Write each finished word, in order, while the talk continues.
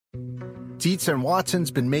Dietz and Watson's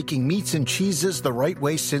been making meats and cheeses the right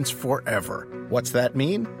way since forever. What's that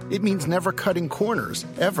mean? It means never cutting corners,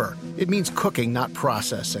 ever. It means cooking, not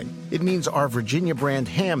processing. It means our Virginia brand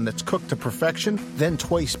ham that's cooked to perfection, then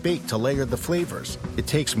twice baked to layer the flavors. It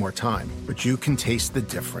takes more time, but you can taste the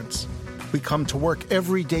difference. We come to work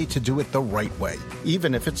every day to do it the right way,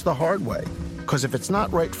 even if it's the hard way. Because if it's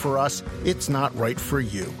not right for us, it's not right for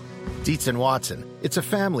you. Dietz and Watson, it's a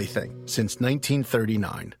family thing since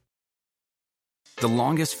 1939. The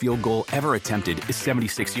longest field goal ever attempted is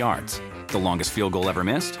 76 yards. The longest field goal ever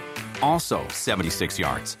missed? Also 76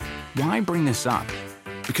 yards. Why bring this up?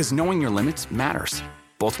 Because knowing your limits matters,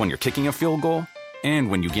 both when you're kicking a field goal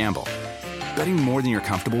and when you gamble. Betting more than you're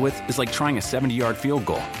comfortable with is like trying a 70-yard field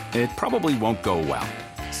goal. It probably won't go well.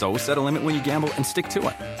 So set a limit when you gamble and stick to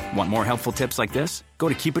it. Want more helpful tips like this? Go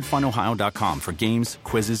to keepitfunohio.com for games,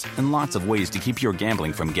 quizzes, and lots of ways to keep your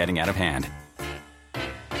gambling from getting out of hand.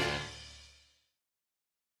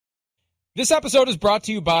 This episode is brought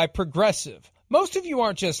to you by Progressive. Most of you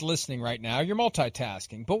aren't just listening right now, you're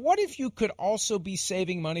multitasking. But what if you could also be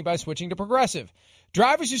saving money by switching to Progressive?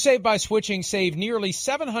 Drivers who save by switching save nearly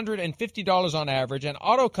 $750 on average, and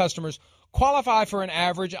auto customers qualify for an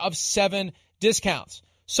average of 7 discounts.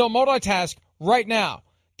 So multitask right now.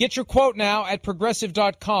 Get your quote now at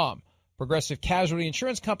Progressive.com. Progressive Casualty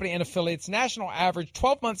Insurance Company and affiliates, national average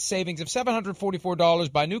 12-month savings of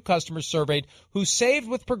 $744 by new customers surveyed who saved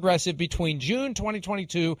with Progressive between June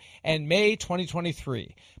 2022 and May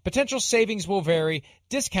 2023. Potential savings will vary.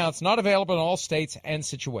 Discounts not available in all states and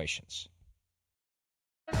situations.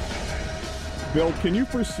 Bill, can you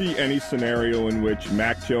foresee any scenario in which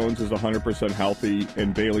Mac Jones is 100% healthy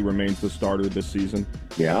and Bailey remains the starter this season?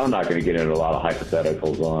 Yeah, I'm not going to get into a lot of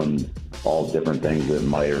hypotheticals on all different things that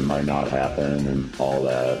might or might not happen and all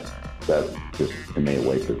that. That's just, to me, a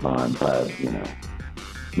waste of time. I'm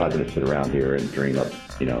not going to sit around here and dream up,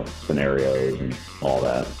 scenarios and all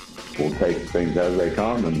that. We'll take things as they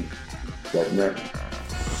come and go from there.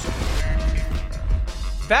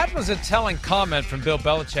 That was a telling comment from Bill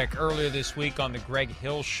Belichick earlier this week on the Greg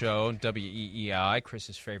Hill Show, WEEI,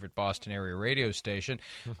 Chris's favorite Boston area radio station.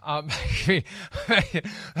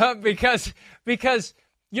 Because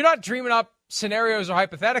you're not dreaming up scenarios or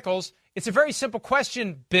hypotheticals. It's a very simple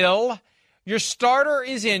question, Bill. Your starter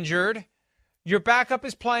is injured. Your backup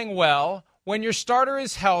is playing well. When your starter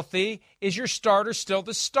is healthy, is your starter still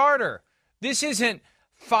the starter? This isn't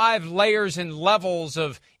 5 layers and levels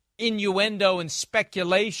of innuendo and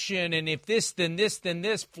speculation and if this, then this, then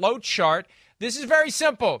this float chart. This is very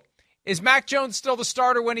simple. Is Mac Jones still the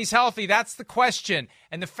starter when he's healthy? That's the question.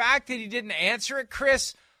 And the fact that he didn't answer it,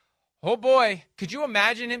 Chris, oh boy, could you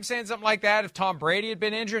imagine him saying something like that if Tom Brady had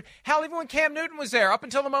been injured? Hell, even when Cam Newton was there, up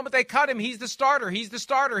until the moment they cut him, he's the starter, he's the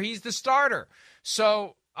starter, he's the starter.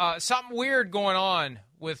 So something weird going on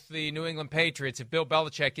with the New England Patriots if Bill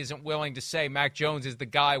Belichick isn't willing to say Mac Jones is the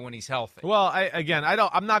guy when he's healthy. Well,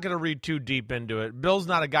 I'm not going to read too deep into it. Bill's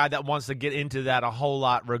not a guy that wants to get into that a whole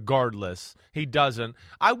lot regardless. He doesn't.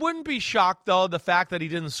 I wouldn't be shocked, though, the fact that he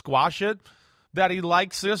didn't squash it, that he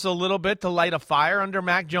likes this a little bit to light a fire under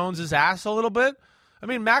Mac Jones's ass a little bit. I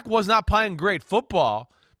mean, Mac was not playing great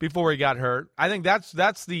football before he got hurt. I think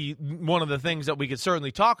that's the one of the things that we could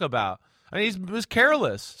certainly talk about. I mean, he was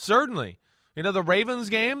careless, certainly. The Ravens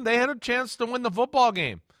game, they had a chance to win the football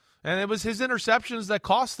game, and it was his interceptions that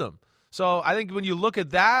cost them. So I think when you look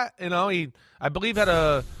at that, he, I believe,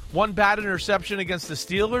 had one bad interception against the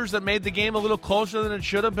Steelers that made the game a little closer than it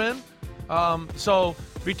should have been. So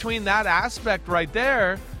between that aspect right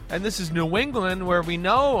there, and this is New England where we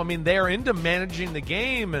know, they're into managing the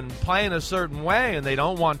game and playing a certain way, and they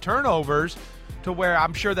don't want turnovers, to where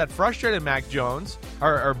I'm sure that frustrated Mac Jones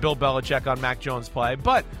or Bill Belichick on Mac Jones' play.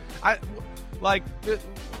 But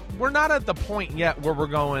we're not at the point yet where we're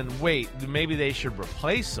going, wait, maybe they should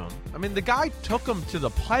replace him. The guy took him to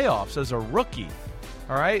the playoffs as a rookie,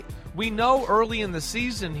 all right? We know early in the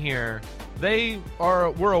season here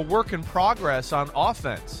we're a work in progress on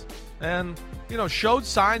offense and, showed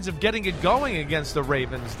signs of getting it going against the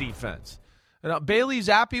Ravens defense. Bailey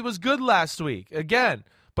Zappi was good last week, again,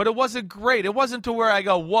 but it wasn't great. It wasn't to where I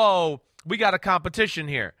go, whoa, we got a competition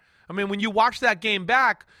here. When you watch that game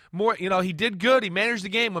back, he did good. He managed the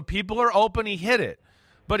game. When people are open, he hit it.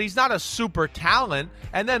 But he's not a super talent.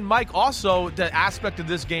 And then, Mike, also, the aspect of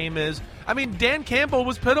this game is, Dan Campbell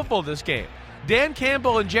was pitiful this game. Dan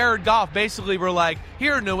Campbell and Jared Goff basically were like,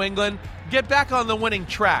 here, New England, get back on the winning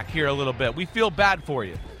track here a little bit. We feel bad for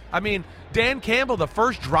you. Dan Campbell, the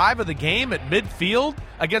first drive of the game at midfield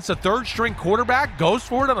against a third-string quarterback, goes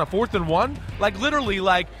for it on a 4th and 1.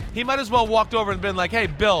 Literally, he might as well walked over and been like, hey,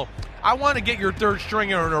 Bill, I want to get your third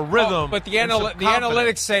stringer in a rhythm. But the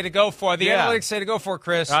analytics say to go for it. The analytics say to go for it,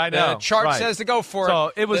 Chris. I know. The chart says to go for it.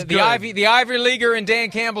 So it was the Ivy Leaguer in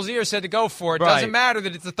Dan Campbell's ear said to go for it. It doesn't matter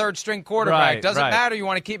that it's a third-string quarterback. It doesn't matter you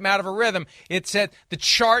want to keep him out of a rhythm. It said the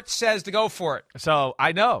chart says to go for it. So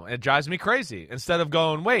I know. It drives me crazy. Instead of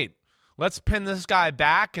going, wait, let's pin this guy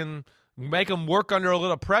back and make him work under a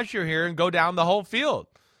little pressure here and go down the whole field.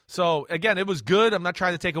 So, again, it was good. I'm not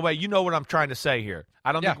trying to take away. You know what I'm trying to say here.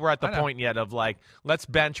 I don't think we're at the point yet of, like, let's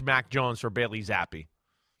bench Mac Jones for Bailey Zappi.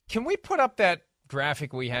 Can we put up that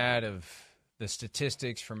graphic we had of the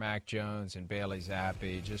statistics for Mac Jones and Bailey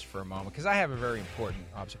Zappi just for a moment? Because I have a very important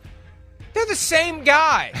observation. They're the same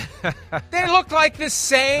guy. They look like the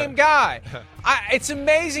same guy. It's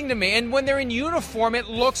amazing to me. And when they're in uniform, it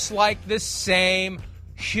looks like the same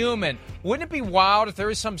human. Wouldn't it be wild if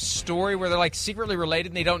there is some story where they're like secretly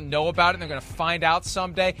related and they don't know about it and they're going to find out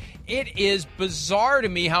someday? It is bizarre to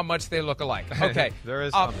me how much they look alike. Okay. There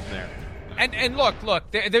is something there. And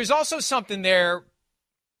look, there's also something there.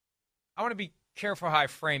 I want to be careful how I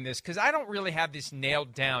frame this because I don't really have this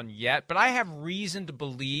nailed down yet, but I have reason to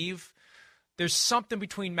believe there's something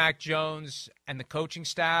between Mac Jones and the coaching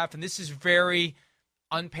staff, and this is very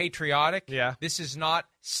unpatriotic. Yeah. This is not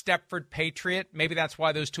Stepford Patriot. Maybe that's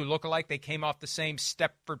why those two look alike. They came off the same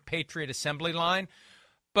Stepford Patriot assembly line.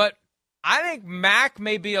 But I think Mac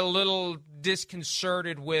may be a little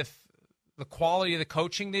disconcerted with the quality of the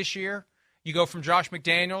coaching this year. You go from Josh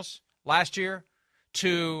McDaniels last year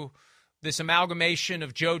to this amalgamation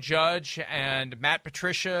of Joe Judge and Matt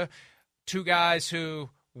Patricia, two guys who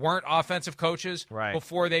weren't offensive coaches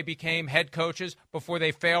before they became head coaches, before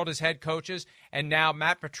they failed as head coaches, and now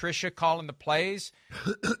Matt Patricia calling the plays.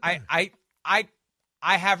 I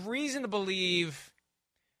have reason to believe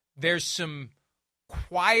there's some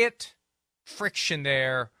quiet friction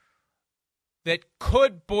there that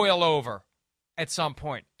could boil over at some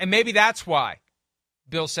point. And maybe that's why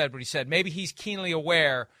Bill said what he said. Maybe he's keenly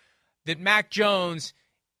aware that Mac Jones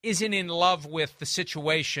isn't in love with the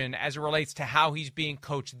situation as it relates to how he's being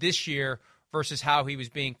coached this year versus how he was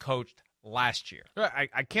being coached last year.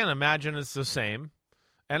 I can't imagine it's the same,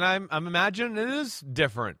 and I'm imagining it is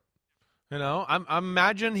different. You know, I'm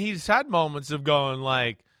imagine he's had moments of going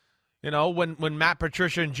like, you know, when Matt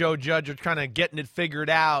Patricia and Joe Judge are kind of getting it figured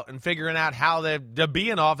out and figuring out how to be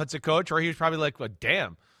an offensive coach, or he was probably like, well,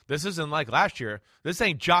 damn, this isn't like last year. This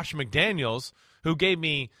ain't Josh McDaniels who gave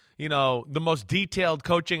me, you know, the most detailed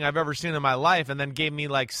coaching I've ever seen in my life and then gave me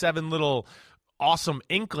like 7 little awesome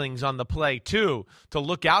inklings on the play too to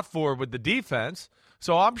look out for with the defense.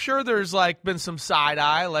 So I'm sure there's like been some side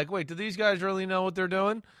eye like, wait, do these guys really know what they're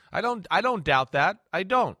doing? I don't doubt that. I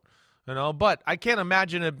don't. You know, but I can't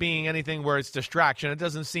imagine it being anything where it's distraction. It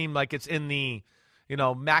doesn't seem like it's in the, you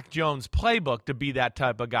know, Mac Jones playbook to be that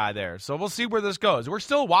type of guy there. So we'll see where this goes. We're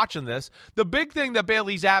still watching this. The big thing that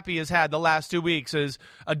Bailey Zappi has had the last 2 weeks is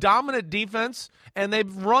a dominant defense, and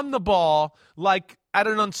they've run the ball like at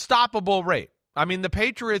an unstoppable rate. I mean, the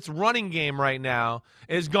Patriots' running game right now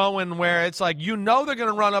is going where it's like, you know, they're going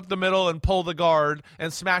to run up the middle and pull the guard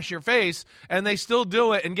and smash your face, and they still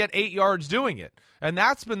do it and get 8 yards doing it. And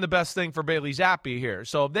that's been the best thing for Bailey Zappi here.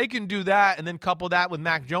 So if they can do that and then couple that with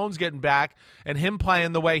Mac Jones getting back and him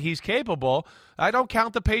playing the way he's capable, I don't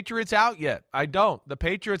count the Patriots out yet. I don't. The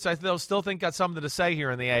Patriots, I still think got something to say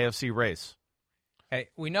here in the AFC race. Hey,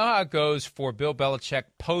 we know how it goes for Bill Belichick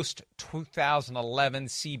post-2011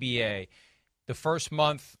 CBA. The first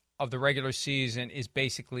month of the regular season is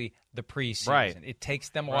basically the preseason. Right. It takes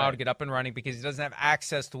them a while to get up and running because he doesn't have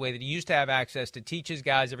access the way that he used to have access to teach his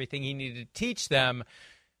guys everything he needed to teach them.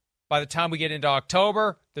 By the time we get into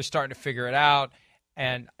October, they're starting to figure it out.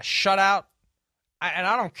 And a shutout, and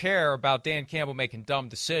I don't care about Dan Campbell making dumb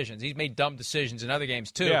decisions. He's made dumb decisions in other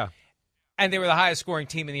games too. Yeah. And they were the highest scoring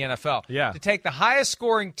team in the NFL. Yeah. To take the highest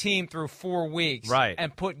scoring team through 4 weeks right.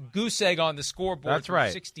 and put goose egg on the scoreboard That's for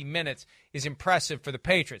right. 60 minutes is impressive for the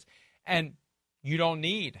Patriots. And you don't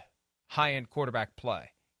need high-end quarterback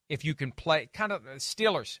play if you can play kind of a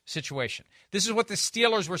Steelers situation. This is what the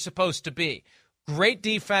Steelers were supposed to be. Great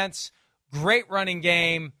defense, great running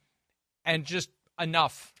game, and just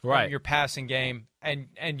enough from your passing game,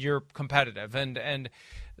 and you're competitive. And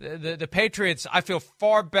the Patriots, I feel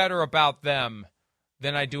far better about them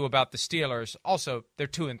than I do about the Steelers. Also, they're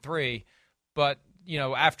 2-3, but you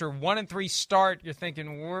know, after 1-3 start, you're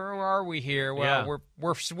thinking, where are we here? Well,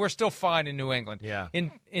 we're still fine in New England. Yeah.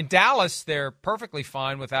 In Dallas, they're perfectly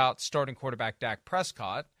fine without starting quarterback Dak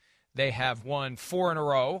Prescott. They have won 4 in a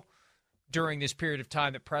row during this period of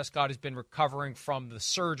time that Prescott has been recovering from the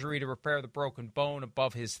surgery to repair the broken bone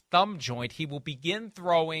above his thumb joint. He will begin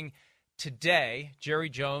throwing today. Jerry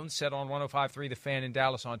Jones said on 105.3 The Fan in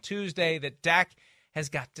Dallas on Tuesday that Dak has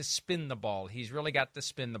got to spin the ball. He's really got to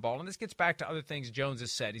spin the ball. And this gets back to other things Jones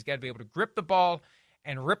has said. He's got to be able to grip the ball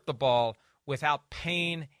and rip the ball without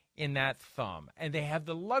pain in that thumb. And they have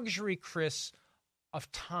the luxury, Chris,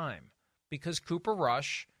 of time because Cooper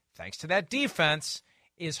Rush, thanks to that defense,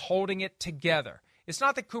 is holding it together. It's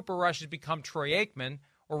not that Cooper Rush has become Troy Aikman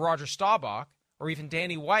or Roger Staubach or even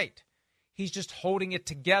Danny White. He's just holding it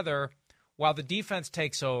together while the defense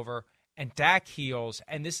takes over and Dak heals.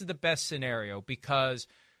 And this is the best scenario because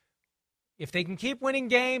if they can keep winning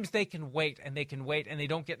games, they can wait, and they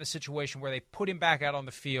don't get in a situation where they put him back out on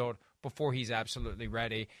the field before he's absolutely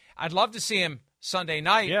ready. I'd love to see him Sunday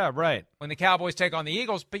night. Yeah, right. When the Cowboys take on the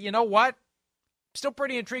Eagles. But you know what? Still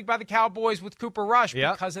pretty intrigued by the Cowboys with Cooper Rush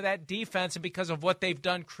because of that defense and because of what they've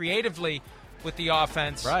done creatively with the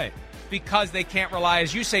offense. Right. Because they can't rely,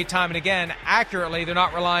 as you say time and again, accurately, they're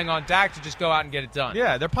not relying on Dak to just go out and get it done.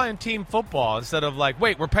 Yeah, they're playing team football instead of like,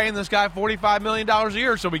 wait, we're paying this guy $45 million a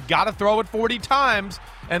year, so we got to throw it 40 times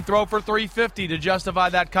and throw for $350 to justify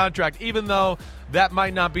that contract, even though that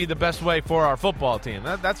might not be the best way for our football team.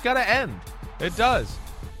 That's got to end. It does.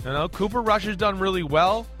 Cooper Rush has done really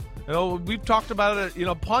well. We've talked about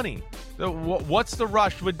it, plenty. What's the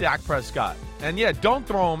rush with Dak Prescott? And, don't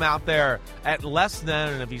throw him out there at less than,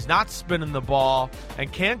 and if he's not spinning the ball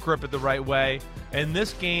and can't grip it the right way in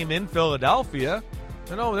this game in Philadelphia,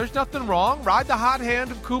 there's nothing wrong. Ride the hot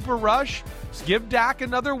hand of Cooper Rush. Just give Dak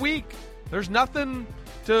another week. There's nothing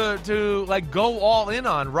to go all in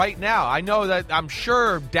on right now. I know that I'm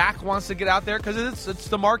sure Dak wants to get out there because it's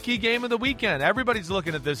the marquee game of the weekend. Everybody's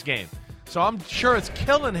looking at this game. So I'm sure it's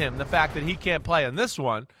killing him, the fact that he can't play in this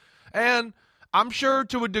one. And I'm sure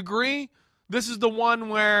to a degree, this is the one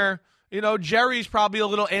where, Jerry's probably a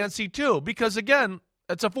little antsy too. Because, again,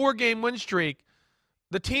 it's a 4-game win streak.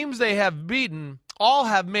 The teams they have beaten all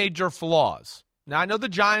have major flaws. Now, I know the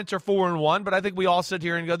Giants are 4-1, but I think we all sit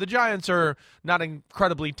here and go, the Giants are not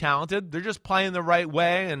incredibly talented. They're just playing the right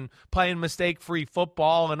way and playing mistake-free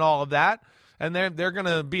football and all of that. And they're going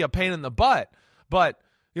to be a pain in the butt. But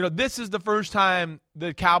this is the first time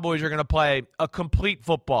the Cowboys are going to play a complete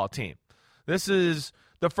football team. This is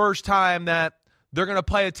the first time that they're going to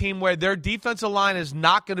play a team where their defensive line is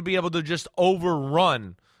not going to be able to just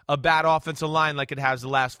overrun a bad offensive line like it has the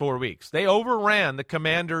last 4 weeks. They overran the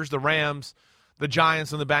Commanders, the Rams, the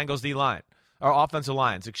Giants, and the Bengals D-line, or offensive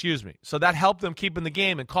lines, excuse me. So that helped them keep in the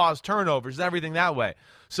game and cause turnovers and everything that way.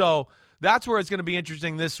 So that's where it's going to be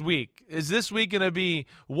interesting this week. Is this week going to be,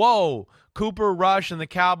 whoa, Cooper Rush and the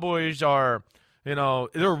Cowboys are,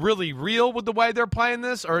 they're really real with the way they're playing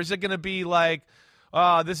this? Or is it going to be like,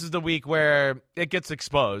 this is the week where it gets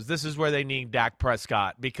exposed. This is where they need Dak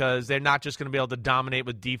Prescott because they're not just going to be able to dominate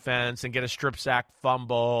with defense and get a strip sack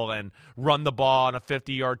fumble and run the ball on a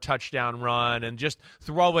 50-yard touchdown run and just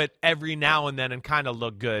throw it every now and then and kind of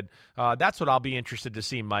look good. That's what I'll be interested to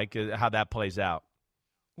see, Mike, how that plays out.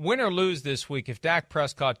 Win or lose this week, if Dak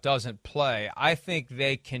Prescott doesn't play, I think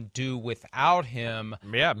they can do without him.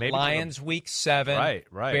 Yeah, maybe Lions week 7,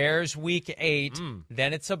 right. Bears week 8,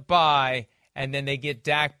 then it's a bye, and then they get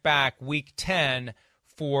Dak back week 10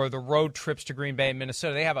 for the road trips to Green Bay and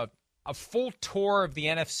Minnesota. They have a full tour of the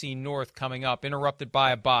NFC North coming up, interrupted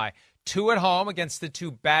by a bye. 2 at home against the 2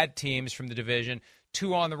 bad teams from the division,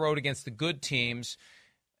 2 on the road against the good teams,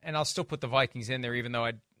 and I'll still put the Vikings in there, even though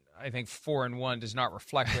I think 4-1 does not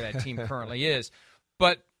reflect where that team currently is.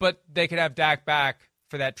 But they could have Dak back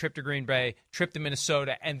for that trip to Green Bay, trip to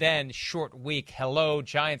Minnesota, and then short week. Hello,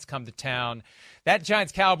 Giants come to town. That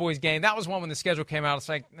Giants-Cowboys game, that was one when the schedule came out. It's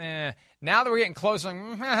like, now that we're getting closer,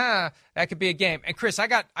 that could be a game. And, Chris, I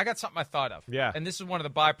got something I thought of. Yeah. And this is one of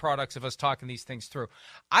the byproducts of us talking these things through.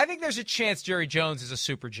 I think there's a chance Jerry Jones is a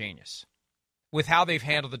super genius with how they've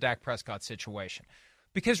handled the Dak Prescott situation.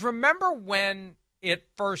 Because remember when it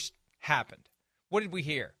first happened, what did we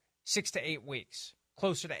hear? 6 to 8 weeks,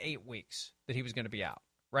 closer to 8 weeks that he was going to be out,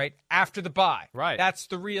 right? After the bye. Right. That's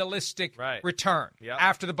the realistic return Yep.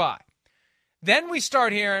 after the bye. Then we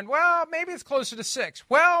start hearing, well, maybe it's closer to 6.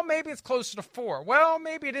 Well, maybe it's closer to 4. Well,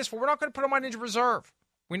 maybe it is 4. We're not going to put him on injured reserve.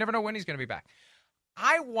 We never know when he's going to be back.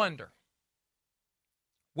 I wonder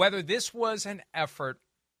whether this was an effort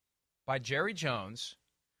by Jerry Jones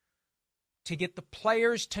to get the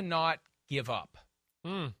players to not give up.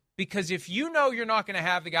 Because if you know you're not going to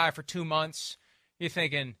have the guy for 2 months, you're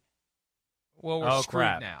thinking, well, we're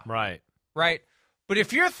screwed now. Right. But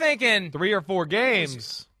if you're thinking 3 or 4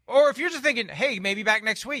 games, or if you're just thinking, hey, maybe back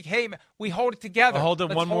next week. Hey, we hold it together. We'll hold it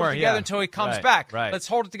Let's one hold more it together yeah. until he comes right. back. Right. Let's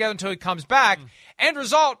hold it together until he comes back. End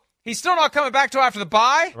result, he's still not coming back till after the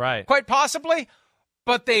bye. Right. Quite possibly.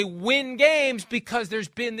 but they win games because there's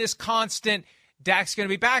been this constant, Dak's going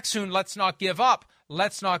to be back soon, let's not give up.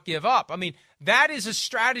 Let's not give up. I mean, that is a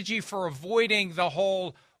strategy for avoiding the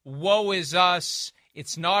whole woe is us,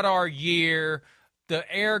 it's not our year, the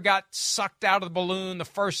air got sucked out of the balloon the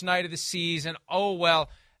first night of the season. Oh, well,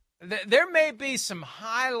 there may be some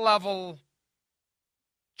high-level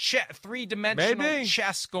three-dimensional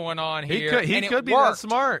chess going on here. He could be that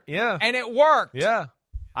smart, yeah. And it worked. Yeah.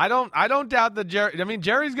 I don't doubt that Jerry. I mean,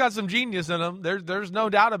 Jerry's got some genius in him. There's no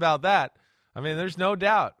doubt about that. I mean, there's no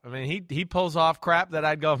doubt. I mean, he pulls off crap that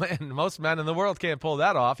I'd go, man, most men in the world can't pull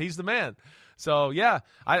that off. He's the man. So, yeah,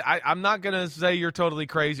 I'm not going to say you're totally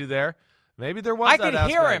crazy there. Maybe there was that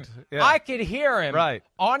aspect. I could hear him right.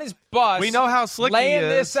 on his bus. We know how slick he is. Laying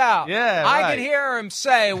this out. Yeah, I could hear him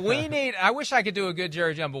say, "We need." I wish I could do a good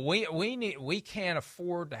Jerry Jones, but we can't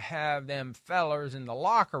afford to have them fellers in the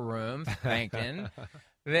locker room thinking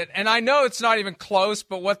that. And I know it's not even close,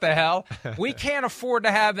 but what the hell? We can't afford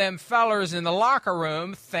to have them fellers in the locker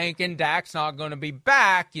room thinking Dak's not going to be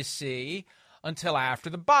back. You see. Until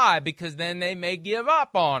after the bye, because then they may give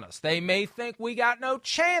up on us. They may think we got no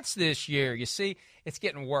chance this year. You see, it's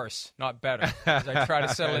getting worse, not better, as I try to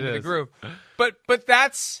settle into the groove. But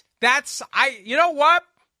that's you know what?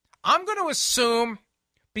 I'm going to assume,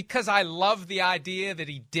 because I love the idea that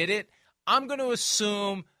he did it, I'm going to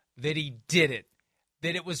assume that he did it,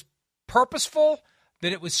 that it was purposeful,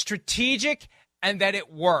 that it was strategic, and that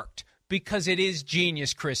it worked. Because it is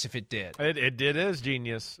genius, Chris, if it did. It is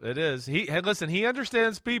genius. It is. Listen, he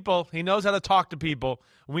understands people. He knows how to talk to people.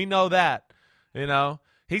 We know that. You know,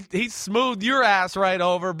 he smoothed your ass right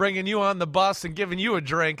over, bringing you on the bus and giving you a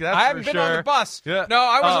drink. That's I haven't for been sure. on the bus. Yeah. No,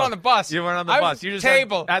 I wasn't on the bus. You weren't on the I bus. was You just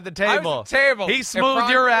table. at the table. I was at the table. He smoothed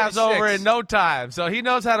your ass 46. over in no time. So he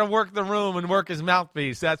knows how to work the room and work his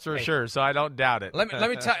mouthpiece. That's for sure. So I don't doubt it. Let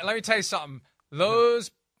me tell you something.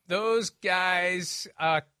 Those guys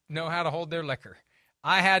know how to hold their liquor.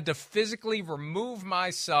 I had to physically remove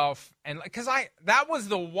myself, and because that was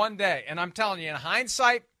the one day, and I'm telling you, in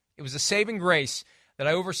hindsight, it was a saving grace that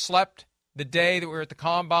I overslept the day that we were at the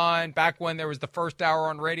Combine, back when there was the first hour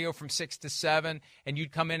on radio from 6 to 7, and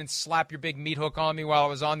you'd come in and slap your big meat hook on me while I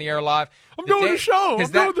was on the air live. I'm doing the show.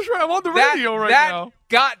 I'm on the radio right now.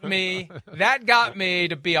 That got me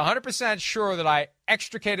to be 100% sure that I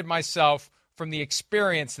extricated myself from the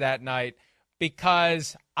experience that night,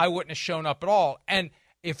 because I wouldn't have shown up at all. And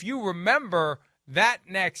if you remember, that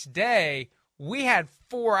next day, we had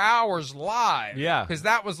 4 hours live. Yeah. Because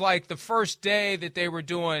that was like the first day that they were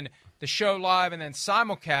doing the show live and then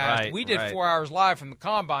simulcast. Right, we did 4 hours live from the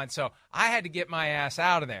Combine. So I had to get my ass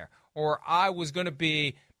out of there, or I was going to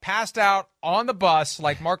be passed out on the bus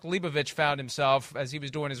like Mark Leibovich found himself as he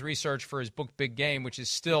was doing his research for his book Big Game, which is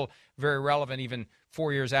still very relevant even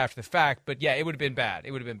 4 years after the fact. But, yeah, it would have been bad.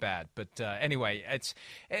 It would have been bad. But, anyway,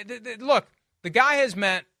 look, the guy has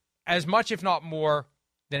meant as much, if not more,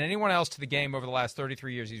 than anyone else to the game over the last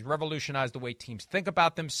 33 years. He's revolutionized the way teams think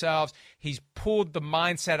about themselves. He's pulled the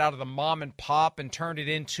mindset out of the mom and pop and turned it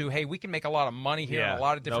into, hey, we can make a lot of money here in a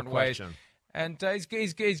lot of different ways. And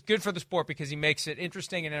he's good for the sport because he makes it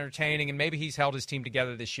interesting and entertaining, and maybe he's held his team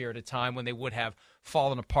together this year at a time when they would have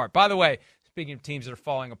fallen apart. By the way, speaking of teams that are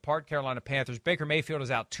falling apart, Carolina Panthers, Baker Mayfield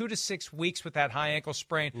is out 2 to 6 weeks with that high ankle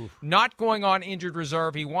sprain, not going on injured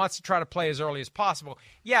reserve. He wants to try to play as early as possible.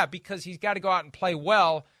 Yeah, because he's got to go out and play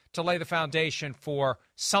well to lay the foundation for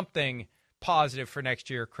something positive for next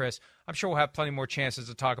year, Chris. I'm sure we'll have plenty more chances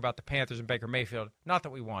to talk about the Panthers and Baker Mayfield. Not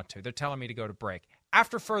that we want to. They're telling me to go to break.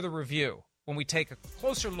 After further review, when we take a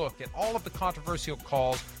closer look at all of the controversial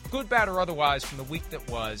calls, good, bad, or otherwise, from the week that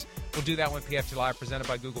was. We'll do that when PFT Live, presented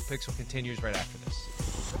by Google Pixel, continues right after this.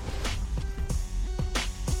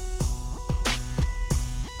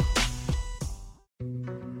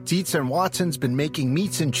 Dietz & Watson's been making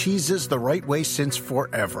meats and cheeses the right way since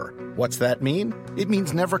forever. What's that mean? It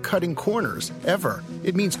means never cutting corners, ever.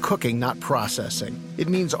 It means cooking, not processing. It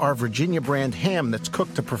means our Virginia brand ham that's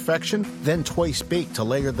cooked to perfection, then twice baked to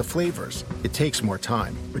layer the flavors. It takes more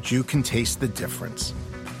time, but you can taste the difference.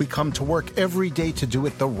 We come to work every day to do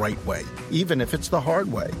it the right way, even if it's the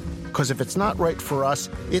hard way. Because if it's not right for us,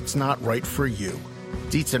 it's not right for you.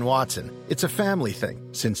 Dietz & Watson, it's a family thing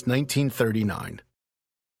since 1939.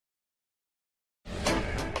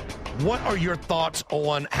 What are your thoughts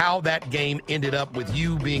on how that game ended up with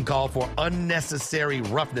you being called for unnecessary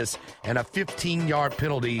roughness and a 15-yard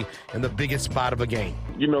penalty in the biggest spot of a game?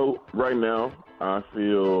 You know, right now, I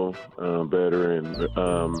feel better, and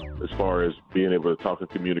as far as being able to talk and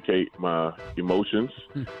communicate my emotions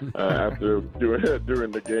during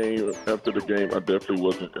the game. After the game, I definitely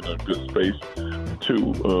wasn't in a good space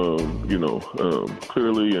to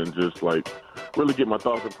clearly and just like really get my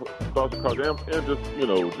thoughts across, and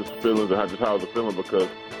just feelings of how I was feeling, because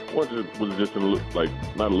one was just in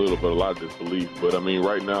not a little, but a lot of disbelief. But I mean,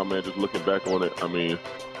 right now, man, just looking back on it, I mean,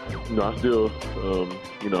 I still,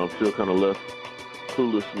 I'm still kind of left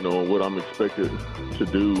clueless, on what I'm expected to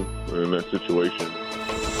do in that situation.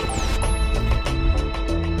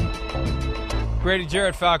 Grady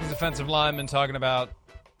Jarrett, Falcons defensive lineman, talking about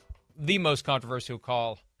the most controversial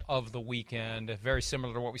call of the weekend. Very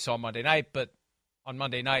similar to what we saw Monday night, but on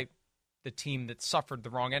Monday night, the team that suffered the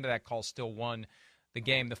wrong end of that call still won the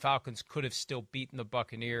game. The Falcons could have still beaten the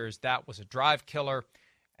Buccaneers. That was a drive killer,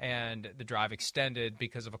 and the drive extended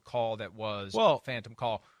because of a call that was a phantom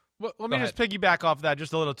call. Well, let me just piggyback off that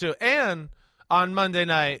just a little, too. And on Monday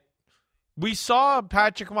night, we saw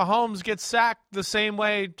Patrick Mahomes get sacked the same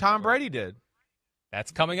way Tom Brady did.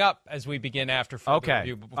 That's coming up as we begin after further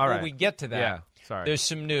review. But before we get to that, there's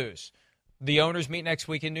some news. The owners meet next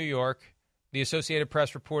week in New York. The Associated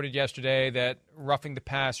Press reported yesterday that roughing the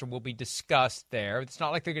passer will be discussed there. It's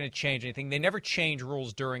not like they're going to change anything. They never change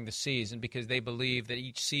rules during the season because they believe that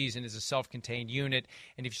each season is a self-contained unit,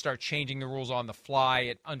 and if you start changing the rules on the fly,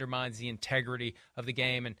 it undermines the integrity of the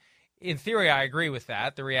game. And in theory, I agree with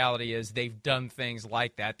that. The reality is they've done things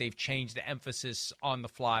like that. They've changed the emphasis on the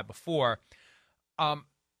fly before.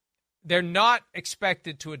 They're not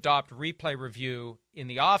expected to adopt replay review in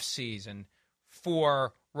the offseason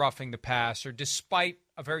for roughing the passer, despite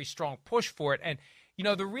a very strong push for it. And,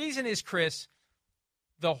 the reason is, Chris,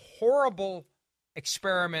 the horrible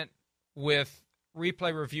experiment with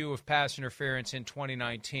replay review of pass interference in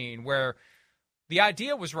 2019, where the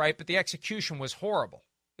idea was right, but the execution was horrible.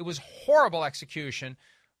 It was horrible execution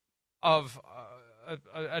of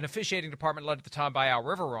an officiating department led at the time by Al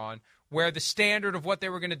Riveron, where the standard of what they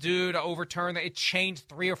were going to do to overturn it changed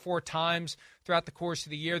 3 or 4 times throughout the course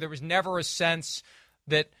of the year. There was never a sense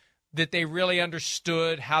that they really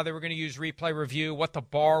understood how they were going to use replay review, what the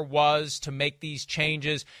bar was to make these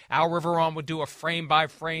changes. Al Riveron would do a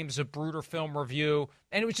frame-by-frame Zapruder film review,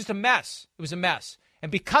 and it was just a mess. It was a mess.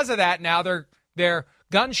 And because of that, now they're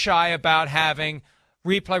gun-shy about having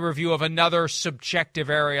replay review of another subjective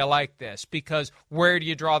area like this, because where do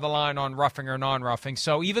you draw the line on roughing or non-roughing?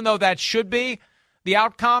 So even though that should be the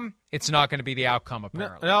outcome, it's not going to be the outcome,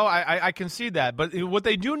 apparently. No, I can see that. But what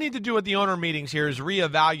they do need to do at the owner meetings here is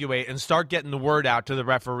reevaluate and start getting the word out to the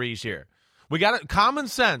referees here. We got common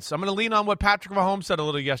sense. I'm going to lean on what Patrick Mahomes said a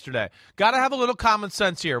little yesterday. Got to have a little common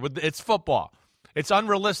sense here. It's football. It's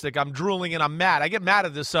unrealistic. I'm drooling and I'm mad. I get mad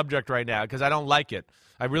at this subject right now because I don't like it.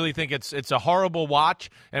 I really think it's a horrible watch,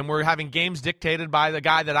 and we're having games dictated by the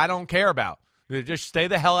guy that I don't care about. Just stay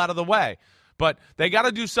the hell out of the way. But they got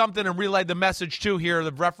to do something and relay the message, too, here,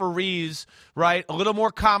 the referees, right? A little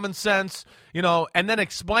more common sense, and then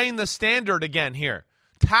explain the standard again here.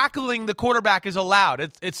 Tackling the quarterback is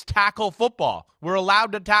allowed. It's tackle football. We're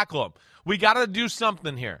allowed to tackle him. We got to do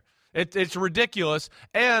something here. It's ridiculous.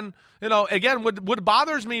 And, again, what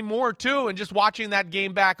bothers me more, too, and just watching that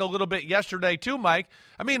game back a little bit yesterday, too, Mike,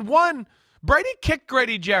 I mean, 1, Brady kicked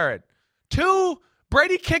Grady Jarrett. 2,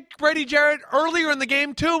 Brady kicked Grady Jarrett earlier in the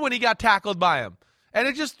game, too, when he got tackled by him. And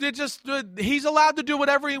he's allowed to do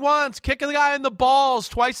whatever he wants. Kick the guy in the balls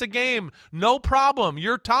twice a game. No problem.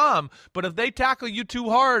 You're Tom. But if they tackle you too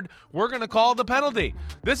hard, we're going to call the penalty.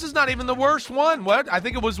 This is not even the worst one. I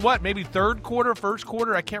think it was maybe third quarter, first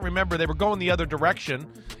quarter? I can't remember. They were going the other direction.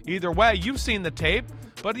 Either way, you've seen the tape.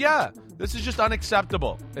 But, yeah, this is just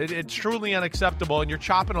unacceptable. It's truly unacceptable. And you're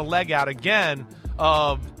chopping a leg out again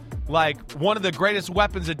of one of the greatest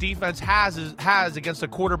weapons a defense has against a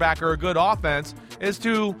quarterback or a good offense is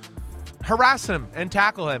to harass him and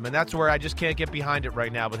tackle him. And that's where I just can't get behind it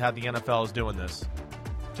right now with how the NFL is doing this.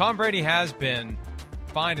 Tom Brady has been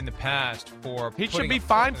fined in the past for he should be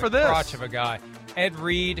fined for this. Crotch of a guy. Ed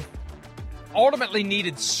Reed ultimately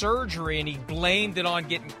needed surgery, and he blamed it on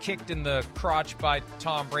getting kicked in the crotch by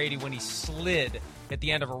Tom Brady when he slid at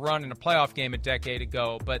the end of a run in a playoff game a decade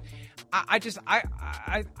ago. But I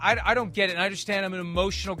don't get it. And I understand I'm an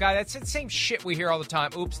emotional guy. That's the same shit we hear all the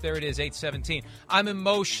time. Oops, there it is, 8:17. I'm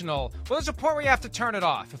emotional. Well, there's a point where you have to turn it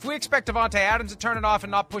off. If we expect Davante Adams to turn it off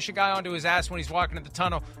and not push a guy onto his ass when he's walking in the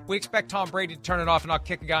tunnel, we expect Tom Brady to turn it off and not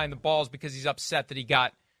kick a guy in the balls because he's upset that he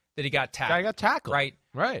got tackled. Guy got tackled.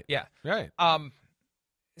 Right. Yeah. Right.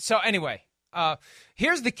 So anyway,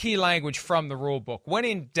 here's the key language from the rule book. When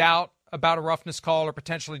in doubt, about a roughness call or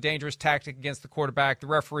potentially dangerous tactic against the quarterback, the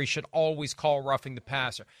referee should always call roughing the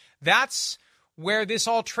passer. That's where this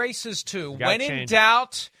all traces to. When in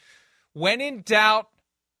doubt,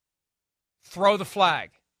 throw the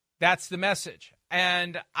flag. That's the message.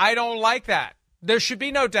 And I don't like that. There should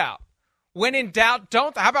be no doubt. When in doubt,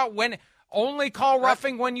 don't. How about when only call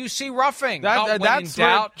roughing when you see roughing? That's in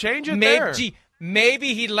doubt. Change it there.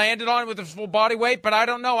 Maybe he landed on it with his full body weight, but I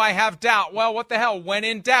don't know. I have doubt. Well, what the hell? When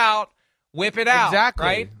in doubt, whip it out. Exactly.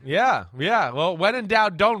 Right? Yeah. Well, when in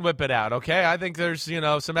doubt, don't whip it out, okay? I think there's,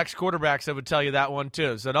 some ex-quarterbacks that would tell you that one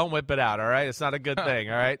too. So don't whip it out, all right? It's not a good thing,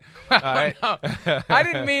 all right? All right. No. I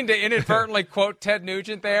didn't mean to inadvertently quote Ted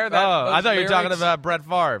Nugent there. I thought you were talking about Brett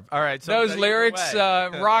Favre. All right. So those lyrics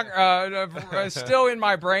still in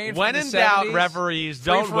my brain. When in 70s. doubt, referees,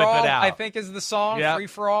 don't whip it out. I think is the song, Yep. Free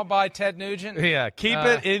for All by Ted Nugent. Yeah, keep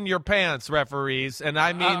it in your pants, referees, and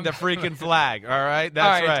I mean the freaking flag, all right?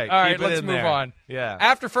 That's all right. right. All right, Keep it let's in move there. on. Yeah.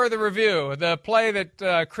 After further review, the play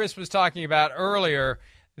that Chris was talking about earlier,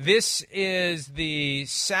 this is the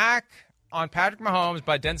sack on Patrick Mahomes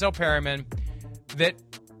by Denzel Perryman that,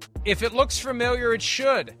 if it looks familiar, it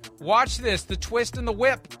should. Watch this, the twist and the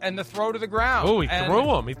whip and the throw to the ground. Oh, he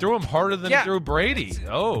threw him. He threw him harder than he threw Brady.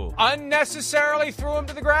 Oh. Unnecessarily threw him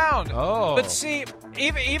to the ground. Oh. But see,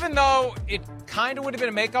 even though it kind of would have been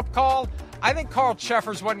a makeup call, I think Carl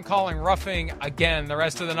Cheffers wasn't calling roughing again the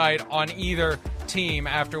rest of the night on either team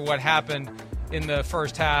after what happened in the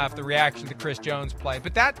first half, the reaction to Chris Jones' play.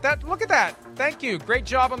 But that look at that. Thank you. Great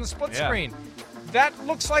job on the split screen. That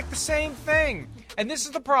looks like the same thing. And this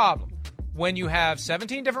is the problem. When you have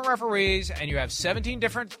 17 different referees and you have 17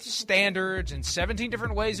 different standards and 17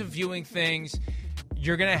 different ways of viewing things,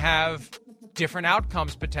 you're going to have different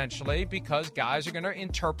outcomes potentially because guys are going to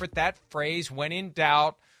interpret that phrase, when in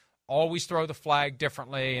doubt, always throw the flag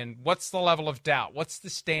differently. And what's the level of doubt? What's the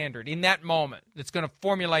standard in that moment that's going to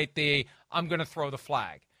formulate the I'm going to throw the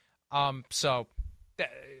flag? So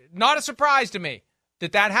not a surprise to me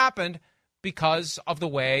that happened because of the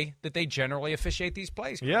way that they generally officiate these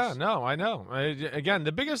plays. Chris. Yeah, no, I know. Again,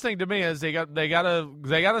 the biggest thing to me is they got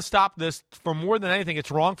to stop this. For more than anything,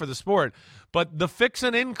 it's wrong for the sport. But the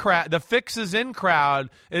fixes in crowd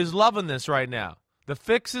is loving this right now. The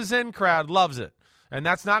fixes in crowd loves it. And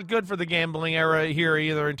that's not good for the gambling era here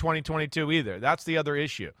either in 2022 either. That's the other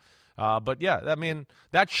issue. But, yeah, I mean,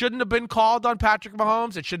 that shouldn't have been called on Patrick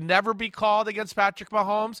Mahomes. It should never be called against Patrick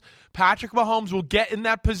Mahomes. Patrick Mahomes will get in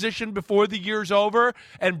that position before the year's over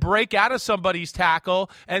and break out of somebody's tackle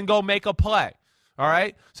and go make a play. All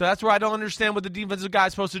right? So that's where I don't understand what the defensive guy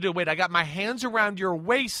is supposed to do. Wait, I got my hands around your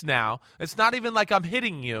waist now. It's not even like I'm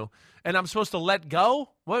hitting you, and I'm supposed to let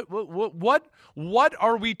go? What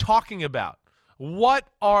are we talking about? What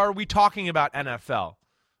are we talking about, NFL?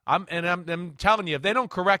 I'm telling you, if they don't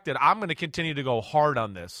correct it, I'm going to continue to go hard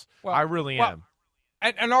on this. I really am.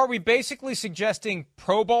 And are we basically suggesting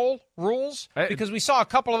Pro Bowl rules? Because we saw a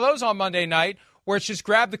couple of those on Monday night where it's just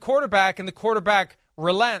grab the quarterback and the quarterback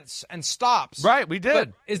relents and stops. Right, we did. But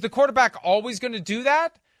is the quarterback always going to do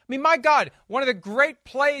that? I mean, my God, one of the great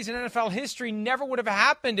plays in NFL history never would have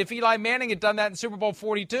happened if Eli Manning had done that in Super Bowl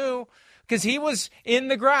 42. Because he was in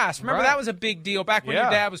the grass. Remember, that was a big deal back when your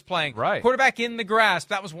dad was playing. Right. Quarterback in the grass.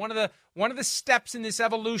 That was one of the steps in this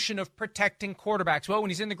evolution of protecting quarterbacks. Well, when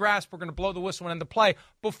he's in the grass, we're going to blow the whistle and end the play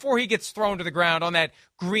before he gets thrown to the ground on that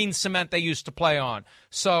green cement they used to play on.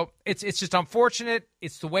 So it's just unfortunate.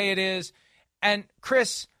 It's the way it is. And,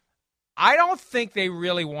 Chris, I don't think they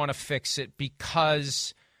really want to fix it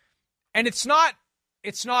because – and it's not,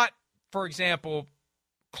 for example,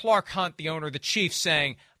 Clark Hunt, the owner of the Chiefs,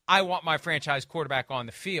 saying – I want my franchise quarterback on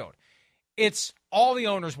the field. It's all the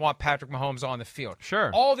owners want Patrick Mahomes on the field.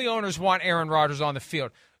 Sure. All the owners want Aaron Rodgers on the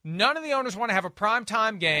field. None of the owners want to have a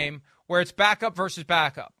primetime game where it's backup versus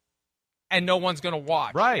backup and no one's going to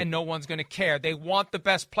watch and no one's going to care. They want the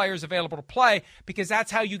best players available to play because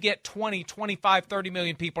that's how you get 20, 25, 30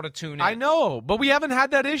 million people to tune in. I know, but we haven't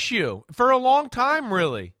had that issue for a long time,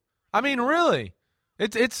 really. I mean, really.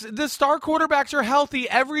 It's the star quarterbacks are healthy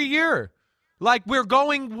every year. Like, we're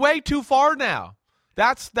going way too far now.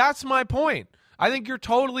 That's my point. I think you're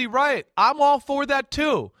totally right. I'm all for that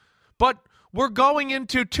too. But we're going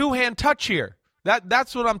into two-hand touch here.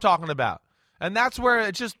 That's what I'm talking about. And that's where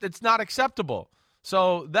it's not acceptable.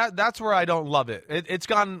 So that's where I don't love it. It's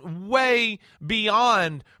gone way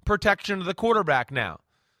beyond protection of the quarterback now.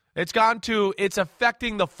 It's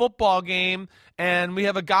affecting the football game, and we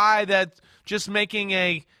have a guy that's just making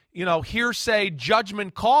a hearsay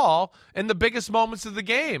judgment call in the biggest moments of the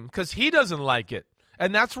game because he doesn't like it.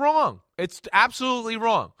 And that's wrong. It's absolutely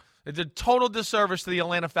wrong. It's a total disservice to the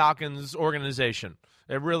Atlanta Falcons organization.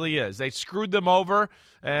 It really is. They screwed them over,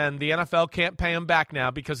 and the NFL can't pay them back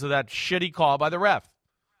now because of that shitty call by the ref.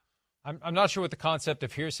 I'm not sure what the concept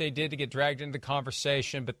of hearsay did to get dragged into the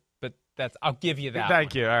conversation, but that's, I'll give you that.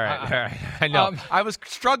 Thank you. All right. I know. I was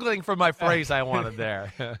struggling for my phrase I wanted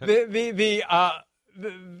there.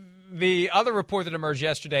 The other report that emerged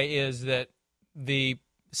yesterday is that the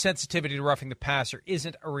sensitivity to roughing the passer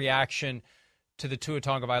isn't a reaction to the Tua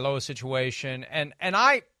Tagovailoa situation, and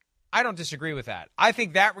I don't disagree with that. I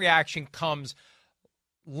think that reaction comes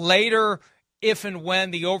later if and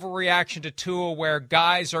when the overreaction to Tua, where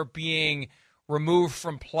guys are being removed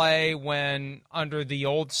from play when under the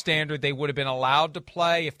old standard they would have been allowed to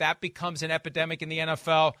play. If that becomes an epidemic in the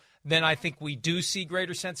NFL, then I think we do see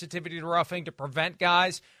greater sensitivity to roughing to prevent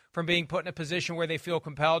guys from being put in a position where they feel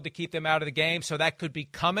compelled to keep them out of the game. So that could be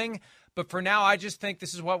coming. But for now, I just think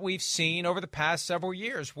this is what we've seen over the past several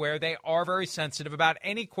years, where they are very sensitive about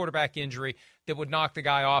any quarterback injury that would knock the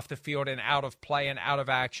guy off the field and out of play and out of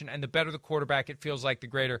action. And the better the quarterback, it feels like the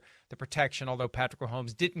greater the protection, although Patrick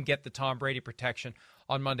Mahomes didn't get the Tom Brady protection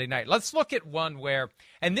on Monday night. Let's look at one where,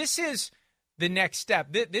 and this is the next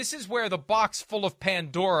step. This is where the box full of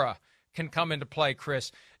Pandora can come into play,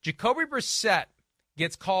 Chris. Jacoby Brissett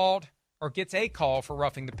gets a call for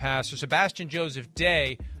roughing the passer. Sebastian Joseph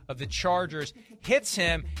Day of the Chargers hits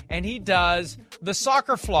him, and he does the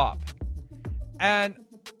soccer flop. And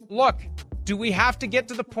look, do we have to get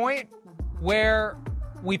to the point where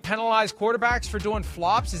we penalize quarterbacks for doing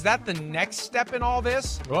flops? Is that the next step in all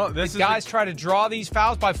this? Well, this guys try to draw these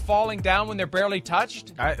fouls by falling down when they're barely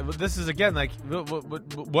touched? This is, again, like,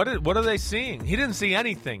 what are they seeing? He didn't see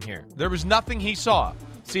anything here. There was nothing he saw.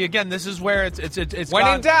 See, again, this is where it's when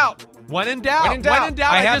in doubt. When in doubt.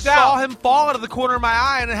 I just saw him fall out of the corner of my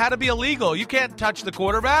eye, and it had to be illegal. You can't touch the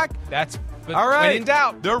quarterback. All right. When in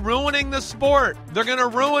doubt. They're ruining the sport. They're going to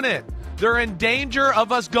ruin it. They're in danger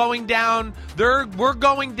of us going down. We're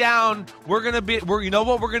going down. You know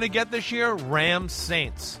what we're going to get this year? Rams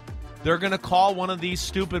Saints. They're going to call one of these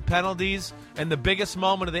stupid penalties in the biggest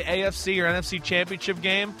moment of the AFC or NFC championship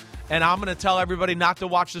game, and I'm going to tell everybody not to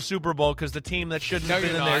watch the Super Bowl because the team that shouldn't have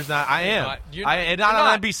been in there is not. I am. Not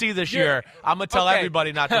on NBC this year. I'm going to tell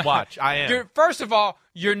everybody not to watch. I am. First of all,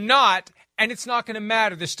 you're not, and it's not going to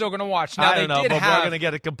matter. They're still going to watch. Now, I don't know, but we're going to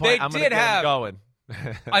get a complaint. I'm going to get them going.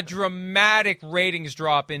 A dramatic ratings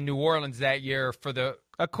drop in New Orleans that year for the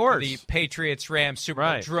Patriots-Rams Super Bowl.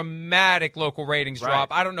 Right. Dramatic local ratings drop.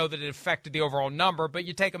 I don't know that it affected the overall number, but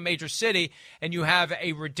you take a major city and you have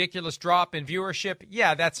a ridiculous drop in viewership.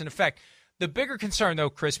 Yeah, that's an effect. The bigger concern, though,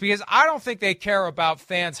 Chris, because I don't think they care about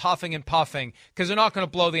fans huffing and puffing because they're not going to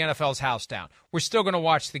blow the NFL's house down. We're still going to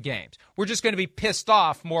watch the games. We're just going to be pissed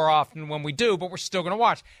off more often when we do, but we're still going to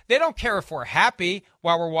watch. They don't care if we're happy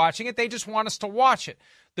while we're watching it. They just want us to watch it.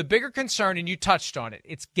 The bigger concern, and you touched on it,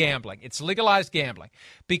 it's gambling. It's legalized gambling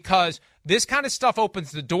because this kind of stuff opens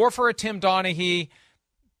the door for a Tim Donaghy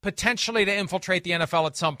potentially to infiltrate the NFL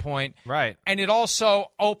at some point. Right. And it also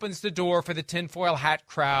opens the door for the tinfoil hat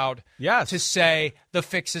crowd to say the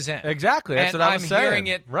fix is in. Exactly. That's what I was saying. I'm hearing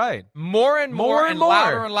it right. more and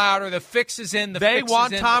louder and louder. The fix is in. They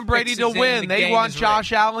want Tom Brady to win. They want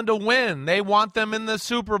Josh Allen to win. They want them in the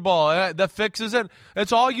Super Bowl. The fix is in.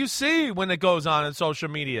 It's all you see when it goes on in social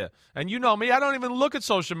media. And you know me, I don't even look at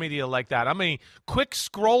social media like that. I'm a quick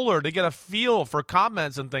scroller to get a feel for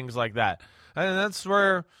comments and things like that. And that's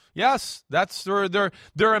where, that's where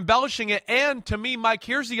they're embellishing it. And to me, Mike,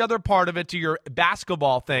 here's the other part of it to your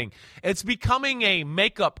basketball thing. It's becoming a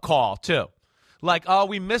makeup call, too. Like, oh,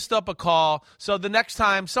 we missed up a call, so the next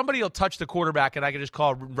time somebody will touch the quarterback and I can just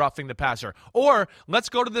call roughing the passer. Or let's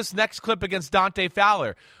go to this next clip against Dante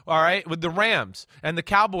Fowler, all right, with the Rams and the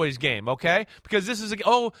Cowboys game, okay? Because this is,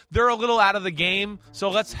 they're a little out of the game, so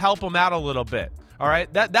let's help them out a little bit. All right,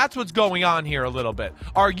 that's what's going on here a little bit.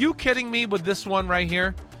 Are you kidding me with this one right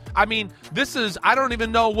here? I mean, this is, I don't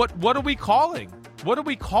even know, what are we calling? What are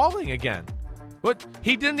we calling again?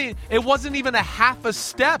 It wasn't even a half a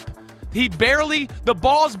step. The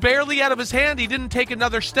ball's barely out of his hand. He didn't take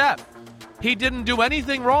another step. He didn't do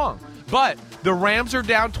anything wrong. But the Rams are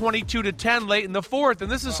down 22-10 late in the fourth,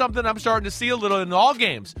 and this is something I'm starting to see a little in all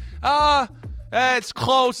games. It's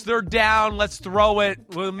close. They're down. Let's throw it.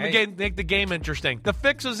 We'll make the game interesting. The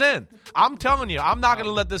fix is in. I'm telling you, I'm not going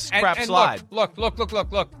to let this crap slide. Look.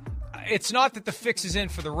 it's not that the fix is in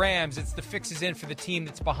for the Rams, it's the fix is in for the team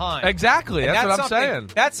that's behind. Exactly. That's what I'm saying.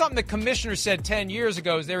 That's something the commissioner said 10 years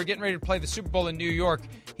ago as they were getting ready to play the Super Bowl in New York.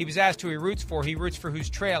 He was asked who he roots for. He roots for who's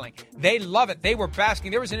trailing. They love it. They were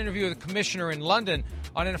basking. There was an interview with the commissioner in London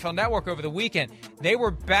on NFL Network over the weekend. They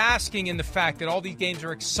were basking in the fact that all these games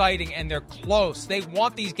are exciting and they're close. They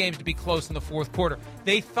want these games to be close in the fourth quarter.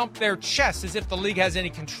 They thump their chests as if the league has any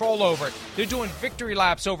control over it. They're doing victory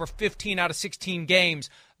laps over 15 out of 16 games.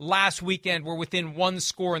 Last weekend were within one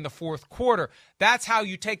score in the fourth quarter. That's how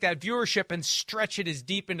you take that viewership and stretch it as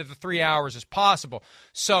deep into the 3 hours as possible.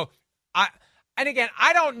 So, and again,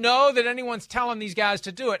 I don't know that anyone's telling these guys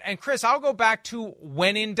to do it. And Chris, I'll go back to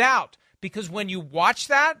when in doubt, because when you watch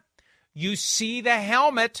that, you see the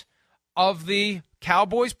helmet of the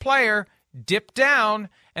Cowboys player dip down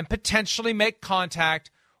and potentially make contact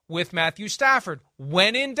with Matthew Stafford.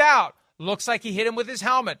 When in doubt, looks like he hit him with his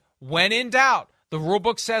helmet. When in doubt. The rule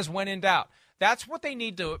book says when in doubt. That's what they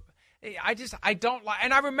need to. I don't like.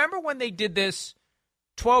 And I remember when they did this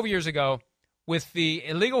 12 years ago with the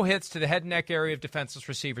illegal hits to the head and neck area of defenseless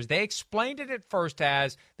receivers. They explained it at first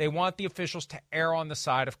as they want the officials to err on the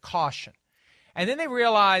side of caution. And then they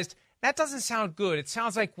realized that doesn't sound good. It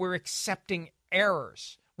sounds like we're accepting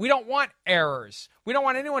errors. We don't want errors. We don't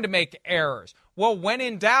want anyone to make errors. Well, when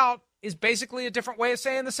in doubt is basically a different way of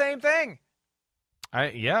saying the same thing.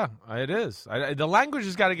 Yeah, it is. The language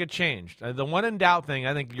has got to get changed. The when in doubt thing,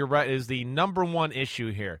 I think you're right, is the number one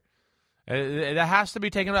issue here. It has to be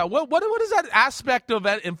taken out. What is that aspect of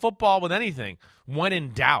it in football with anything? When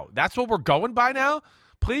in doubt. That's what we're going by now?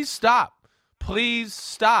 Please stop. Please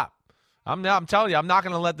stop. I'm telling you, I'm not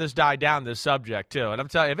going to let this die down, this subject, too. And I'm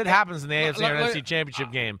telling you, if it happens in the AFC or NFC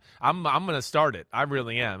Championship game, I'm going to start it. I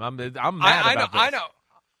really am. I'm mad about this.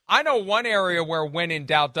 I know one area where when in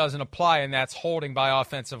doubt doesn't apply, and that's holding by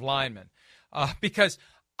offensive linemen. Because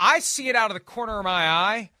I see it out of the corner of my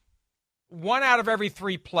eye 1 out of every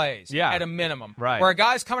 3 plays at a minimum. Right. Where a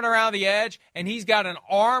guy's coming around the edge, and he's got an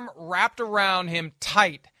arm wrapped around him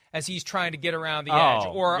tight as he's trying to get around the edge.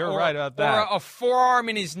 Or right about that. Or a forearm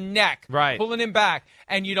in his neck, right, pulling him back,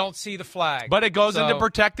 and you don't see the flag. But it goes into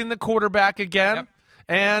protecting the quarterback again, yep.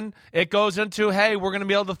 And it goes into, hey, we're going to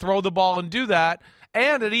be able to throw the ball and do that.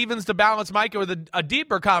 And it evens the balance, Mike, with a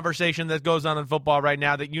deeper conversation that goes on in football right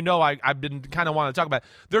now that I've been kind of want to talk about.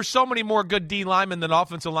 There's so many more good D linemen than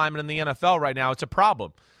offensive linemen in the NFL right now. It's a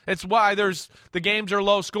problem. It's why the games are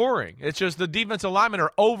low scoring. It's just the defensive linemen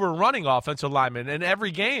are overrunning offensive linemen in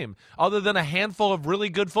every game, other than a handful of really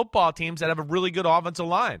good football teams that have a really good offensive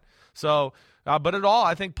line. So, but it all,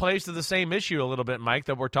 I think, plays to the same issue a little bit, Mike,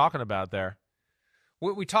 that we're talking about there.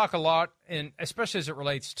 We talk a lot, and especially as it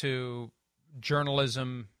relates to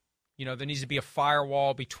journalism, there needs to be a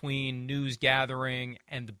firewall between news gathering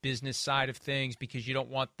and the business side of things, because you don't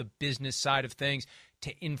want the business side of things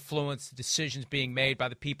to influence the decisions being made by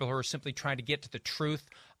the people who are simply trying to get to the truth,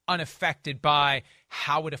 unaffected by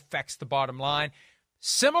how it affects the bottom line.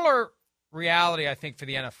 Similar reality, I think, for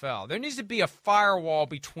the NFL. There needs to be a firewall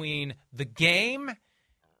between the game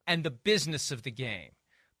and the business of the game,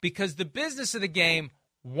 because the business of the game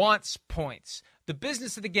wants points. The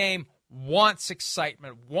business of the game wants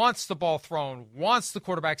excitement, wants the ball thrown, wants the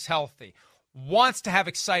quarterbacks healthy, wants to have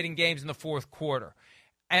exciting games in the fourth quarter.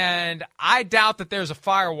 And I doubt that there's a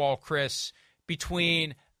firewall, Chris,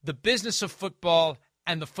 between the business of football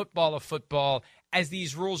and the football of football as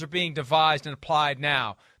these rules are being devised and applied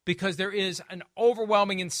now, because there is an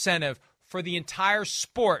overwhelming incentive for the entire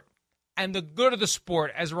sport and the good of the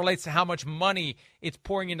sport as it relates to how much money it's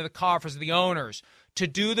pouring into the coffers of the owners to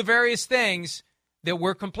do the various things that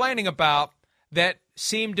we're complaining about that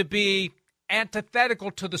seem to be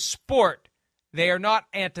antithetical to the sport. They are not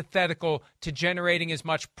antithetical to generating as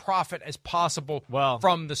much profit as possible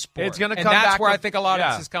from the sport. It's going to come back. That's that's where I think a lot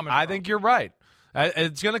of this is coming from. I think you're right.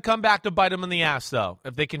 It's going to come back to bite them in the ass, though,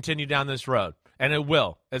 if they continue down this road. And it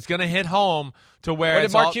will. It's going to hit home to where What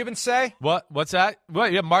did Mark Cuban say? What's that? Well,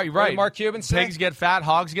 yeah, right. What did Mark Cuban say? Pigs get fat,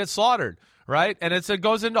 hogs get slaughtered, right? And it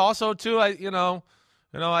goes into also, too,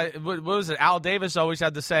 what was it? Al Davis always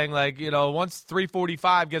had the saying, once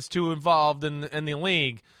 345 gets too involved in the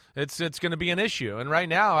league, it's going to be an issue. And right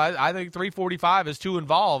now, I think 345 is too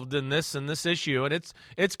involved in this issue, and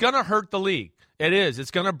it's going to hurt the league. It is. It's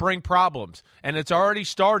going to bring problems, and it's already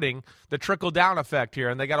starting the trickle-down effect here,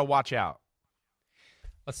 and they got to watch out.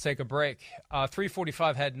 Let's take a break.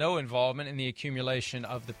 345 had no involvement in the accumulation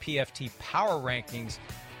of the PFT Power Rankings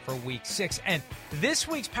for Week 6. And this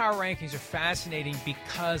week's Power Rankings are fascinating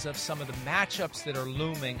because of some of the matchups that are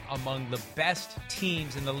looming among the best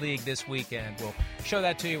teams in the league this weekend. We'll show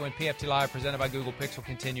that to you when PFT Live, presented by Google Pixel,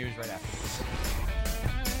 continues right after this.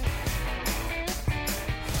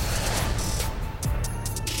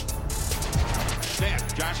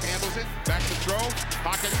 Josh handles it, back to throw,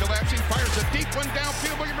 pocket collapsing, fires a deep one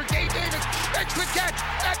downfield. Looking for Gabe Davis, makes the catch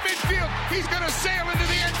at midfield. He's going to sail into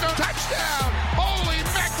the end zone. Touchdown! Holy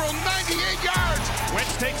mackerel, 98 yards.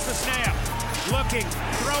 Wentz takes the snap, looking,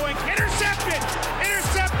 throwing, intercepted,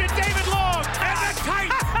 David Long, and the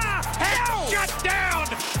Titans have shut down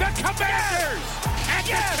the Commanders at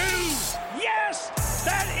the 2. Yes,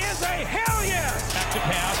 that is a hell yes. Back to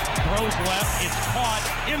pass, throws left, it's caught.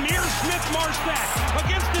 Emir Smith-Marsette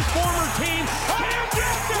against his former team. Cam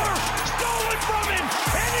Jester stolen from him,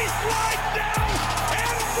 and he slides down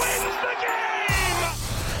and wins the game.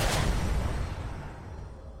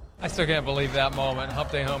 I still can't believe that moment.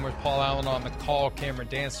 Hump Day homers, Paul Allen on the call, Cameron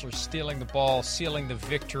Dantzler stealing the ball, sealing the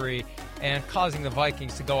victory, and causing the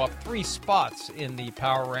Vikings to go up 3 spots in the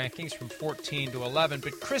power rankings from 14 to 11.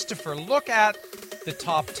 But Christopher, look at the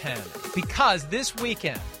top 10, because this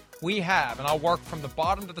weekend we have, and I'll work from the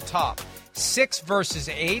bottom to the top, 6 versus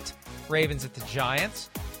 8, Ravens at the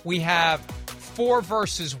Giants. We have 4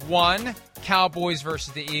 versus 1, Cowboys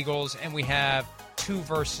versus the Eagles, and we have 2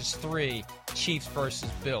 versus 3, Chiefs versus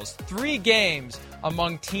Bills. 3 games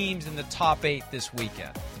among teams in the top 8 this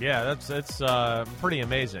weekend. Yeah, it's pretty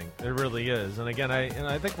amazing. It really is. And again,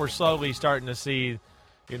 I think we're slowly starting to see,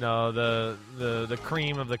 you know, the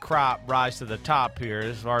cream of the crop rise to the top here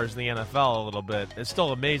as far as the NFL a little bit. It's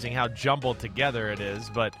still amazing how jumbled together it is,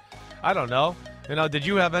 but I don't know. You know, did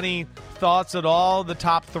you have any thoughts at all, the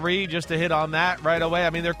top 3, just to hit on that right away? I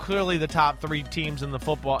mean, they're clearly the top 3 teams in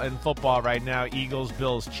football right now, Eagles,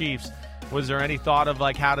 Bills, Chiefs. Was there any thought of,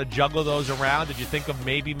 like, how to juggle those around? Did you think of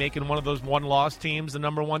maybe making one of those one-loss teams the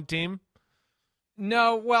number 1 team?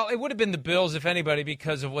 No, well, it would have been the Bills, if anybody,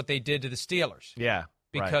 because of what they did to the Steelers. Yeah,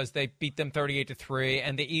 because they beat them 38-3,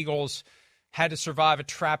 and the Eagles had to survive a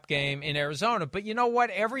trap game in Arizona. But you know what?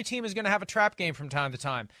 Every team is going to have a trap game from time to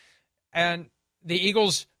time. And the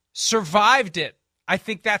Eagles survived it. I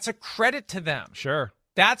think that's a credit to them. Sure.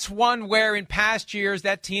 That's one where in past years,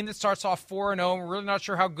 that team that starts off 4-0, we're really not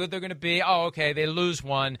sure how good they're going to be. Oh, okay, they lose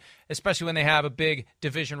one, especially when they have a big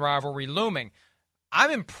division rivalry looming.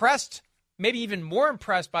 I'm impressed, maybe even more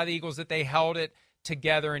impressed by the Eagles that they held it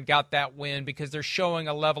together and got that win, because they're showing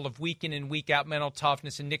a level of week in and week out mental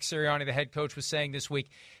toughness. And Nick Sirianni, the head coach, was saying this week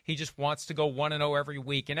he just wants to go 1-0 every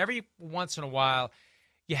week. And every once in a while,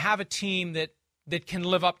 you have a team that can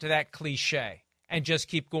live up to that cliche and just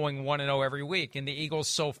keep going 1-0 every week. And the Eagles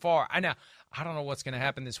so far, I don't know what's going to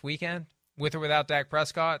happen this weekend with or without Dak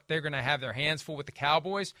Prescott. They're going to have their hands full with the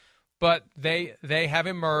Cowboys, but they have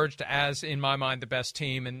emerged as, in my mind, the best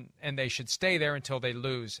team, and they should stay there until they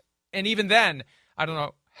lose. And even then, I don't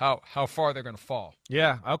know how far they're going to fall.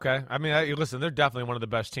 Yeah, okay. I mean, listen, they're definitely one of the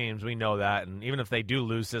best teams. We know that. And even if they do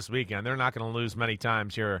lose this weekend, they're not going to lose many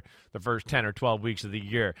times here the first 10 or 12 weeks of the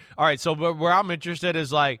year. All right, so where I'm interested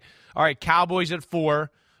is, like, all right, Cowboys at 4.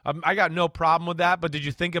 I got no problem with that, but did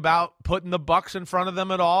you think about putting the Bucs in front of them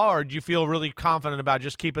at all, or do you feel really confident about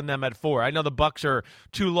just keeping them at 4? I know the Bucs are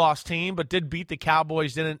 2-loss team, but did beat the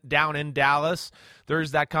Cowboys down in Dallas. There's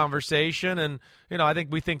that conversation, and I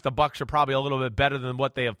think we think the Bucs are probably a little bit better than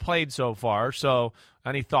what they have played so far. So,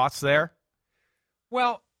 any thoughts there?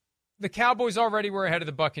 Well, the Cowboys already were ahead of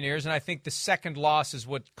the Buccaneers, and I think the second loss is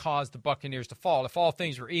what caused the Buccaneers to fall. If all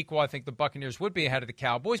things were equal, I think the Buccaneers would be ahead of the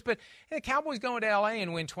Cowboys. But the Cowboys go into L.A.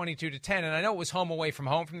 and win 22-10, and I know it was home away from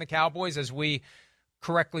home from the Cowboys, as we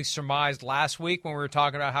correctly surmised last week when we were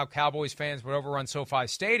talking about how Cowboys fans would overrun SoFi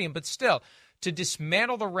Stadium. But still, to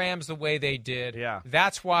dismantle the Rams the way they did,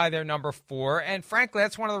 that's why they're number 4. And frankly,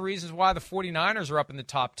 that's one of the reasons why the 49ers are up in the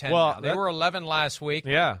top 10 now. They were 11 last week.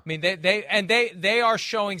 Yeah. I mean, they are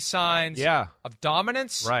showing signs of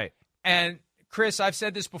dominance. Right. And, Chris, I've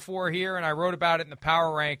said this before here, and I wrote about it in the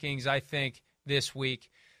power rankings, I think, this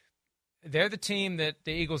week. They're the team that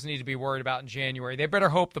the Eagles need to be worried about in January. They better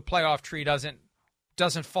hope the playoff tree doesn't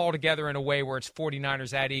fall together in a way where it's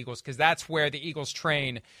 49ers at Eagles, because that's where the Eagles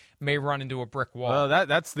train may run into a brick wall. Well,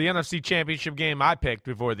 that's the NFC Championship game I picked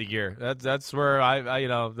before the year. That's where I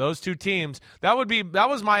those two teams. That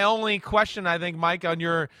was my only question, I think, Mike, on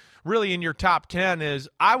your in your top 10 is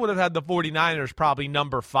I would have had the 49ers probably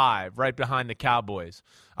number 5 right behind the Cowboys.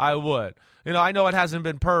 I would. I know it hasn't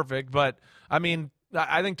been perfect, but I mean,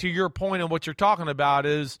 I think to your point and what you're talking about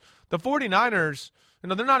is the 49ers,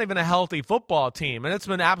 they're not even a healthy football team, and it's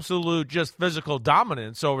been absolute just physical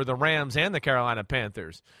dominance over the Rams and the Carolina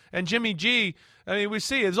Panthers. And Jimmy G, I mean, we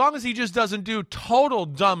see, as long as he just doesn't do total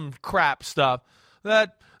dumb crap stuff,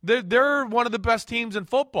 that they're one of the best teams in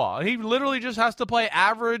football. He literally just has to play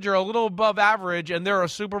average or a little above average, and they're a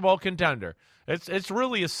Super Bowl contender. It's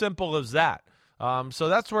really as simple as that. So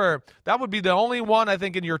that's where that would be the only one, I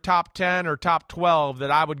think, in your top 10 or top 12 that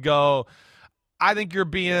I would go, I think you're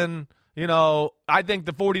being, I think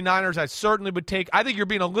the 49ers I certainly would take. I think you're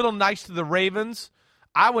being a little nice to the Ravens.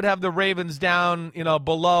 I would have the Ravens down,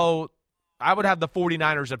 below. I would have the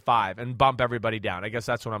 49ers at 5 and bump everybody down. I guess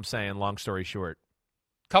that's what I'm saying, long story short.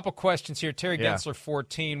 Couple questions here. Terry Gensler,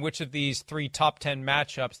 14. Which of these 3 top 10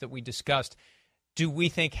 matchups that we discussed do we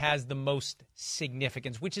think has the most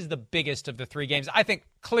significance? Which is the biggest of the 3 games? I think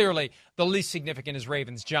clearly the least significant is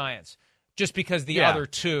Ravens-Giants, just because the other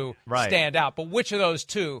 2 stand out. But which of those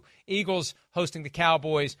 2, Eagles hosting the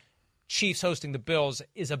Cowboys, Chiefs hosting the Bills,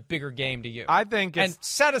 is a bigger game to you? I think and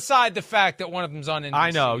set aside the fact that one of them's on NBC.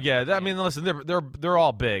 I know, yeah. I mean, listen, they're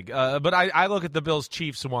all big. But I look at the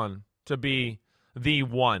Bills-Chiefs one to be the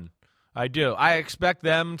one. I do. I expect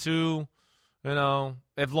them to,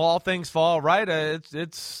 if all things fall right,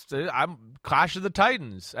 I'm Clash of the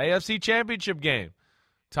Titans, AFC Championship game.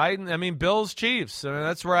 Bills, Chiefs.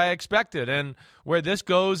 That's where I expect it. And where this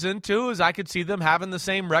goes into is I could see them having the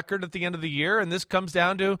same record at the end of the year, and this comes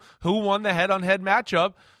down to who won the head-on-head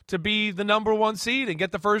matchup to be the number 1 seed and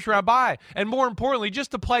get the first-round bye. And more importantly,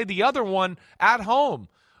 just to play the other one at home,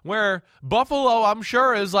 where Buffalo, I'm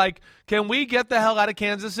sure, is like, can we get the hell out of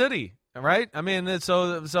Kansas City? Right?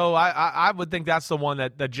 So I would think that's the one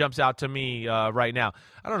that jumps out to me right now.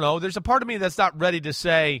 I don't know. There's a part of me that's not ready to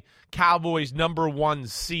say Cowboys number 1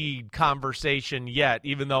 seed conversation yet,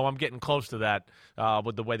 even though I'm getting close to that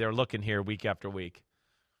with the way they're looking here week after week.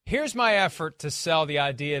 Here's my effort to sell the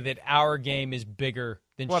idea that our game is bigger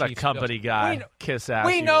than What Chiefs a company Bills. guy. Kiss ass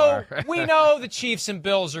we you know are. we know the Chiefs and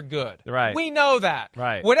Bills are good. Right. We know that.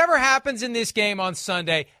 Right. Whatever happens in this game on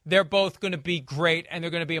Sunday, they're both going to be great, and they're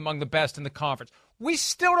going to be among the best in the conference. We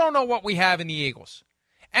still don't know what we have in the Eagles.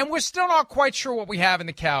 And we're still not quite sure what we have in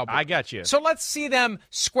the Cowboys. I got you. So let's see them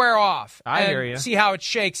square off I hear you. and see how it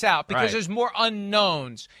shakes out, because Right. there's more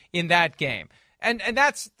unknowns in that game. And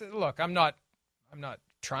that's, look, I'm not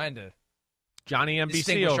trying to Johnny NBC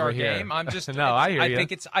distinguish over our here. game. I'm just no, I hear you.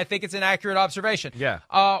 I think it's an accurate observation. Yeah.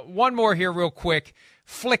 One more here real quick.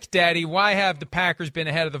 Flick Daddy, why have the Packers been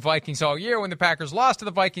ahead of the Vikings all year when the Packers lost to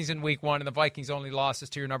the Vikings in week 1 and the Vikings only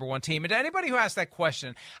lost to your number 1 team? And to anybody who asks that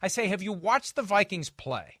question, I say, have you watched the Vikings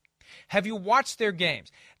play? Have you watched their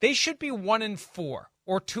games? They should be 1-4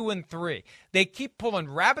 or 2-3. They keep pulling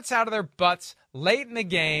rabbits out of their butts late in the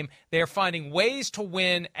game. They are finding ways to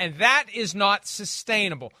win, and that is not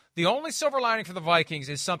sustainable. The only silver lining for the Vikings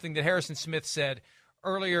is something that Harrison Smith said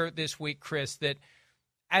earlier this week, Chris, that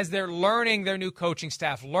as they're learning their new coaching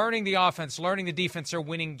staff, learning the offense, learning the defense, they're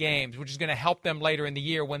winning games, which is going to help them later in the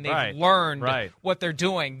year when they've learned what they're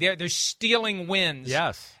doing. They're stealing wins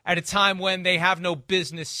at a time when they have no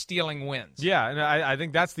business stealing wins. Yeah, and I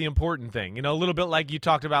think that's the important thing. A little bit like you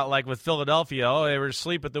talked about, like with Philadelphia. They were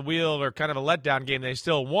asleep at the wheel, or kind of a letdown game. They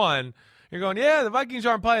still won. You're going, yeah, the Vikings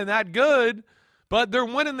aren't playing that good, but they're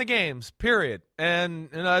winning the games, period. And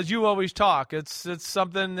as you always talk, it's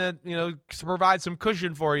something that, provides some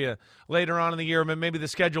cushion for you later on in the year when maybe the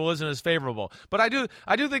schedule isn't as favorable. But I do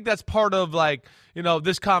think that's part of,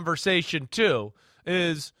 this conversation too,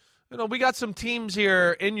 is, we got some teams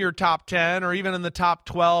here in your top 10 or even in the top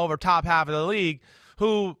 12 or top half of the league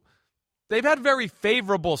who they've had very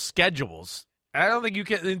favorable schedules. I don't think you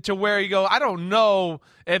get to where you go, I don't know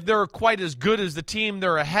if they're quite as good as the team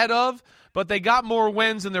they're ahead of, but they got more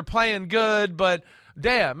wins and they're playing good. But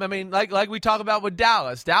damn, like we talk about with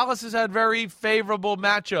Dallas. Dallas has had very favorable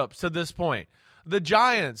matchups to this point. The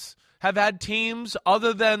Giants have had teams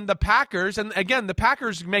other than the Packers. And again, the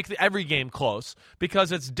Packers make every game close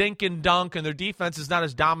because it's dink and dunk and their defense is not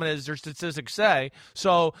as dominant as their statistics say.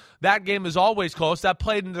 So that game is always close. That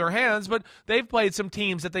played into their hands, but they've played some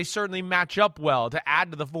teams that they certainly match up well to add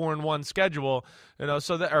to the 4-1 schedule,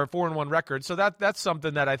 so that, or 4-1 record. So that's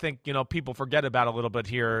something that I think, people forget about a little bit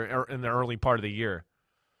here in the early part of the year.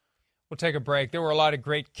 We'll take a break. There were a lot of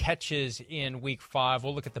great catches in Week 5.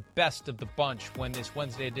 We'll look at the best of the bunch when this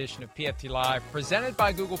Wednesday edition of PFT Live, presented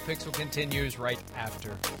by Google Pixel, continues right after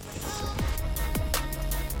this.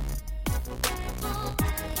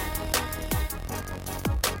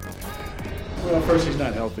 Well, first, he's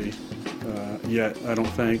not healthy yet, I don't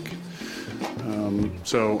think.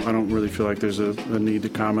 So I don't really feel like there's a need to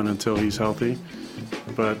comment until he's healthy.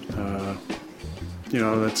 But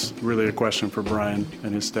that's really a question for Brian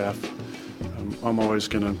and his staff. I'm always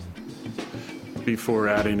going to be for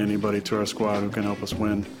adding anybody to our squad who can help us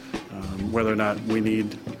win. Whether or not we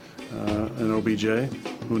need an OBJ,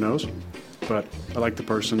 who knows? But I like the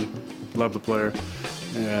person, love the player,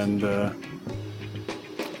 and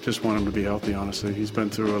just want him to be healthy, honestly. He's been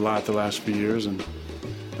through a lot the last few years, and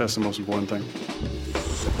that's the most important thing.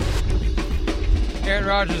 Aaron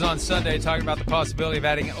Rodgers on Sunday talking about the possibility of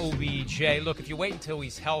adding OBJ. Look, if you wait until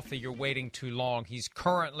he's healthy, you're waiting too long. He's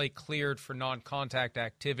currently cleared for non-contact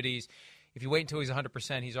activities. If you wait until he's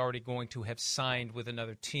 100%, he's already going to have signed with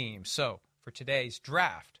another team. So, for today's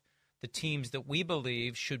draft, the teams that we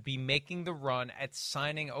believe should be making the run at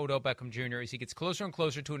signing Odell Beckham Jr. as he gets closer and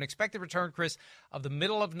closer to an expected return, Chris, of the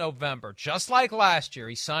middle of November. Just like last year,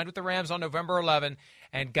 he signed with the Rams on November 11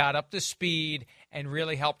 and got up to speed and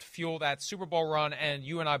really helped fuel that Super Bowl run, and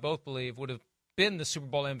you and I both believe would have been the Super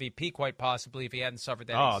Bowl MVP quite possibly if he hadn't suffered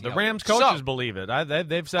that ACL. The Rams coaches believe it.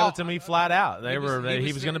 They've said it to me flat out. He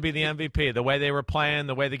was going to be the MVP. The way they were playing,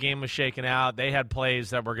 the way the game was shaking out, they had plays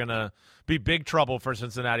that were going to be big trouble for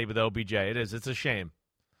Cincinnati with OBJ. It's a shame.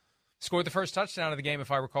 Scored the first touchdown of the game,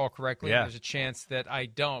 if I recall correctly. Yeah. There's a chance that I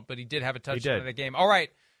don't, but he did have a touchdown of the game. All right,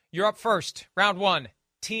 you're up first. Round one.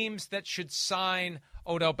 Teams that should sign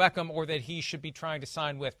Odell Beckham or that he should be trying to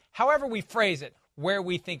sign with. However we phrase it, where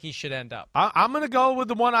we think he should end up. I'm going to go with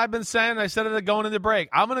the one I've been saying. I said it going into break.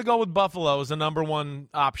 I'm going to go with Buffalo as the number one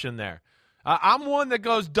option there. I'm one that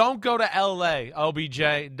goes, don't go to L.A.,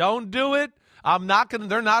 OBJ. Don't do it. I'm not going to.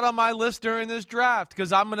 They're not on my list during this draft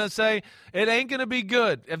because I'm going to say it ain't going to be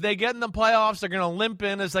good. If they get in the playoffs, they're going to limp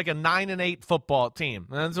in as like a 9-8 football team.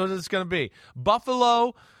 That's what it's going to be.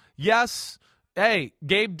 Buffalo, yes. Hey,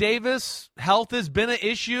 Gabe Davis, health has been an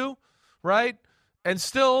issue, right? And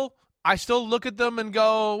still, I still look at them and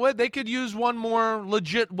go, well, they could use one more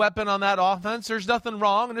legit weapon on that offense. There's nothing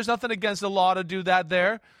wrong, and there's nothing against the law to do that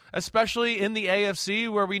there, especially in the AFC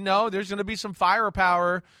where we know there's going to be some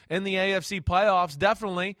firepower in the AFC playoffs,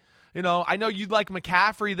 definitely. You know, I know you'd like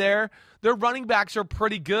McCaffrey there. Their running backs are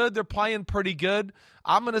pretty good. They're playing pretty good.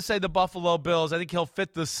 I'm going to say the Buffalo Bills. I think he'll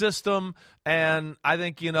fit the system, and I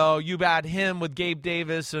think, you add him with Gabe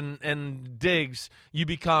Davis and Diggs, you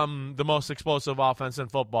become the most explosive offense in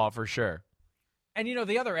football for sure. And,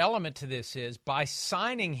 the other element to this is by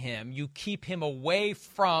signing him, you keep him away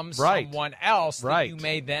from someone else that you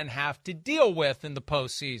may then have to deal with in the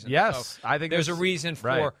postseason. Yes. So I think there's a reason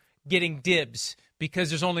for getting dibs because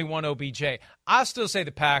there's only one OBJ. I'll still say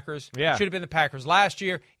the Packers. Yeah. It should have been the Packers last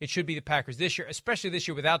year. It should be the Packers this year, especially this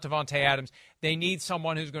year without Devontae Adams. They need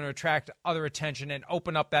someone who's going to attract other attention and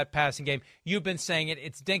open up that passing game. You've been saying it.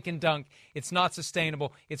 It's dink and dunk. It's not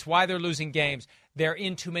sustainable. It's why they're losing games. They're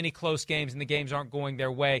in too many close games, and the games aren't going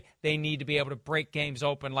their way. They need to be able to break games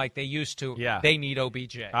open like they used to. Yeah. They need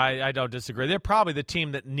OBJ. I don't disagree. They're probably the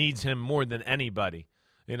team that needs him more than anybody.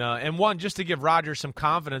 And one, just to give Rodgers some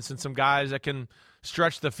confidence and some guys that can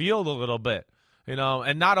stretch the field a little bit,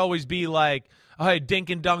 and not always be like, oh, hey,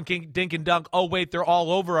 dink and dunk. Oh, wait, they're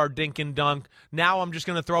all over our dink and dunk. Now I'm just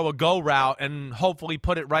going to throw a go route and hopefully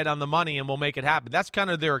put it right on the money and we'll make it happen. That's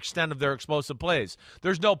kind of their extent of their explosive plays.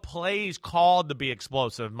 There's no plays called to be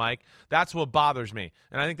explosive, Mike. That's what bothers me.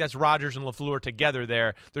 And I think that's Rodgers and LaFleur together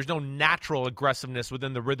there. There's no natural aggressiveness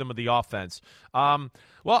within the rhythm of the offense. Well,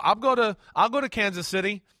 I'll go to Kansas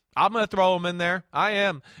City. I'm going to throw him in there. I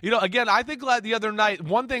am. Again, I think the other night,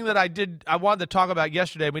 one thing that I wanted to talk about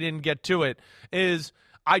yesterday, we didn't get to it, is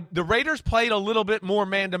the Raiders played a little bit more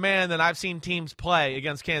man-to-man than I've seen teams play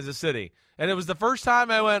against Kansas City. And it was the first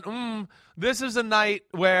time I went, this is a night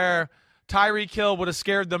where Tyreek Hill would have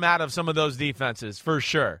scared them out of some of those defenses, for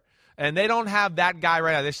sure. And they don't have that guy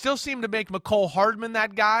right now. They still seem to make Mecole Hardman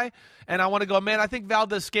that guy. And I want to go, man, I think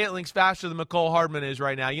Valdez-Scantling's faster than Mecole Hardman is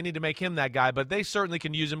right now. You need to make him that guy. But they certainly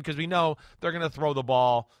can use him because we know they're going to throw the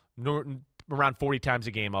ball around 40 times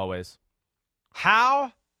a game always.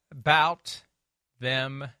 How about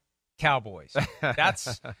them Cowboys?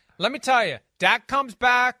 Let me tell you, Dak comes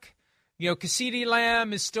back. CeeDee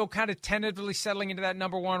Lamb is still kind of tentatively settling into that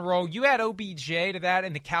number one role. You add OBJ to that,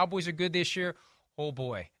 and the Cowboys are good this year. Oh,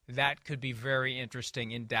 boy, that could be very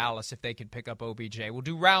interesting in Dallas if they could pick up OBJ. We'll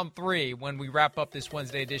do round 3 when we wrap up this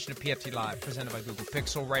Wednesday edition of PFT Live, presented by Google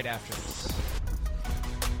Pixel, right after this.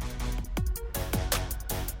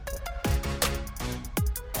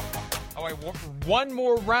 All right, one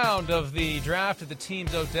more round of the draft of the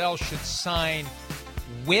teams Odell should sign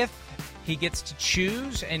with. He gets to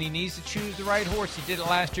choose, and he needs to choose the right horse. He did it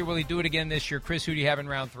last year. Will he do it again this year? Chris, who do you have in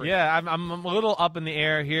round 3? Yeah, I'm a little up in the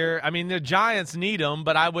air here. I mean, the Giants need him,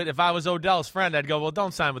 but if I was Odell's friend, I'd go, well,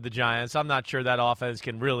 don't sign with the Giants. I'm not sure that offense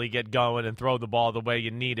can really get going and throw the ball the way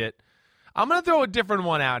you need it. I'm going to throw a different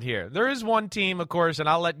one out here. There is one team, of course, and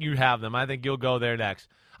I'll let you have them. I think you'll go there next.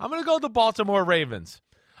 I'm going to go the Baltimore Ravens.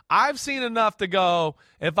 I've seen enough to go,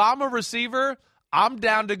 if I'm a receiver, I'm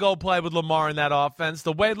down to go play with Lamar in that offense.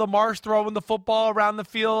 The way Lamar's throwing the football around the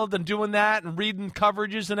field and doing that and reading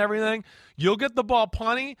coverages and everything, you'll get the ball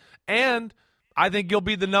plenty. And I think you'll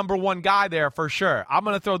be the number one guy there for sure. I'm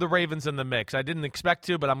going to throw the Ravens in the mix. I didn't expect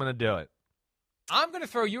to, but I'm going to do it. I'm going to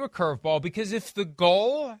throw you a curveball because if the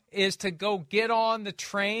goal is to go get on the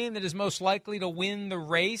train that is most likely to win the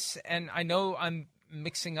race, and I know I'm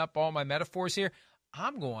mixing up all my metaphors here,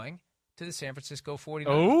 I'm going to the San Francisco 49ers.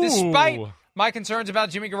 Ooh. Despite my concerns about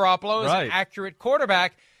Jimmy Garoppolo as Right. an accurate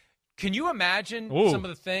quarterback, can you imagine some of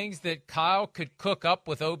the things that Kyle could cook up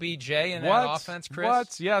with OBJ in that offense, Chris?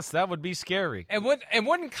 What? Yes, that would be scary. And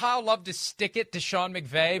wouldn't Kyle love to stick it to Sean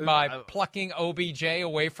McVay by plucking OBJ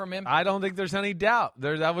away from him? I don't think there's any doubt.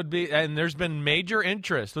 That would be, and there's been major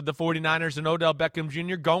interest with the 49ers and Odell Beckham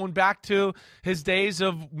Jr. going back to his days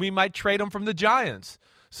of we might trade him from the Giants.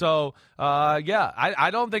 So, I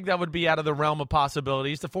don't think that would be out of the realm of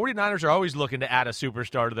possibilities. The 49ers are always looking to add a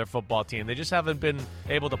superstar to their football team. They just haven't been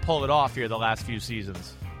able to pull it off here the last few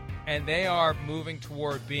seasons. And they are moving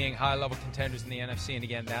toward being high-level contenders in the NFC. And,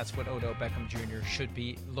 again, that's what Odell Beckham Jr. should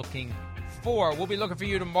be looking for. We'll be looking for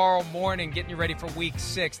you tomorrow morning, getting you ready for Week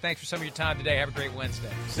 6. Thanks for some of your time today. Have a great Wednesday.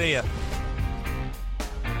 See ya.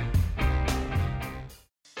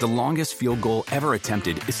 The longest field goal ever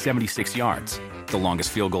attempted is 76 yards. The longest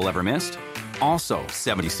field goal ever missed? Also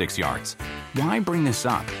 76 yards. Why bring this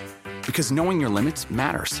up? Because knowing your limits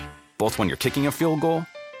matters, both when you're kicking a field goal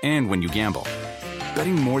and when you gamble.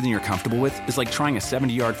 Betting more than you're comfortable with is like trying a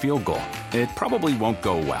 70-yard field goal. It probably won't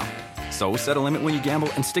go well. So set a limit when you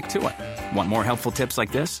gamble and stick to it. Want more helpful tips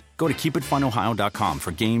like this? Go to keepitfunohio.com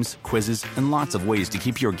for games, quizzes, and lots of ways to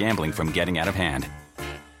keep your gambling from getting out of hand.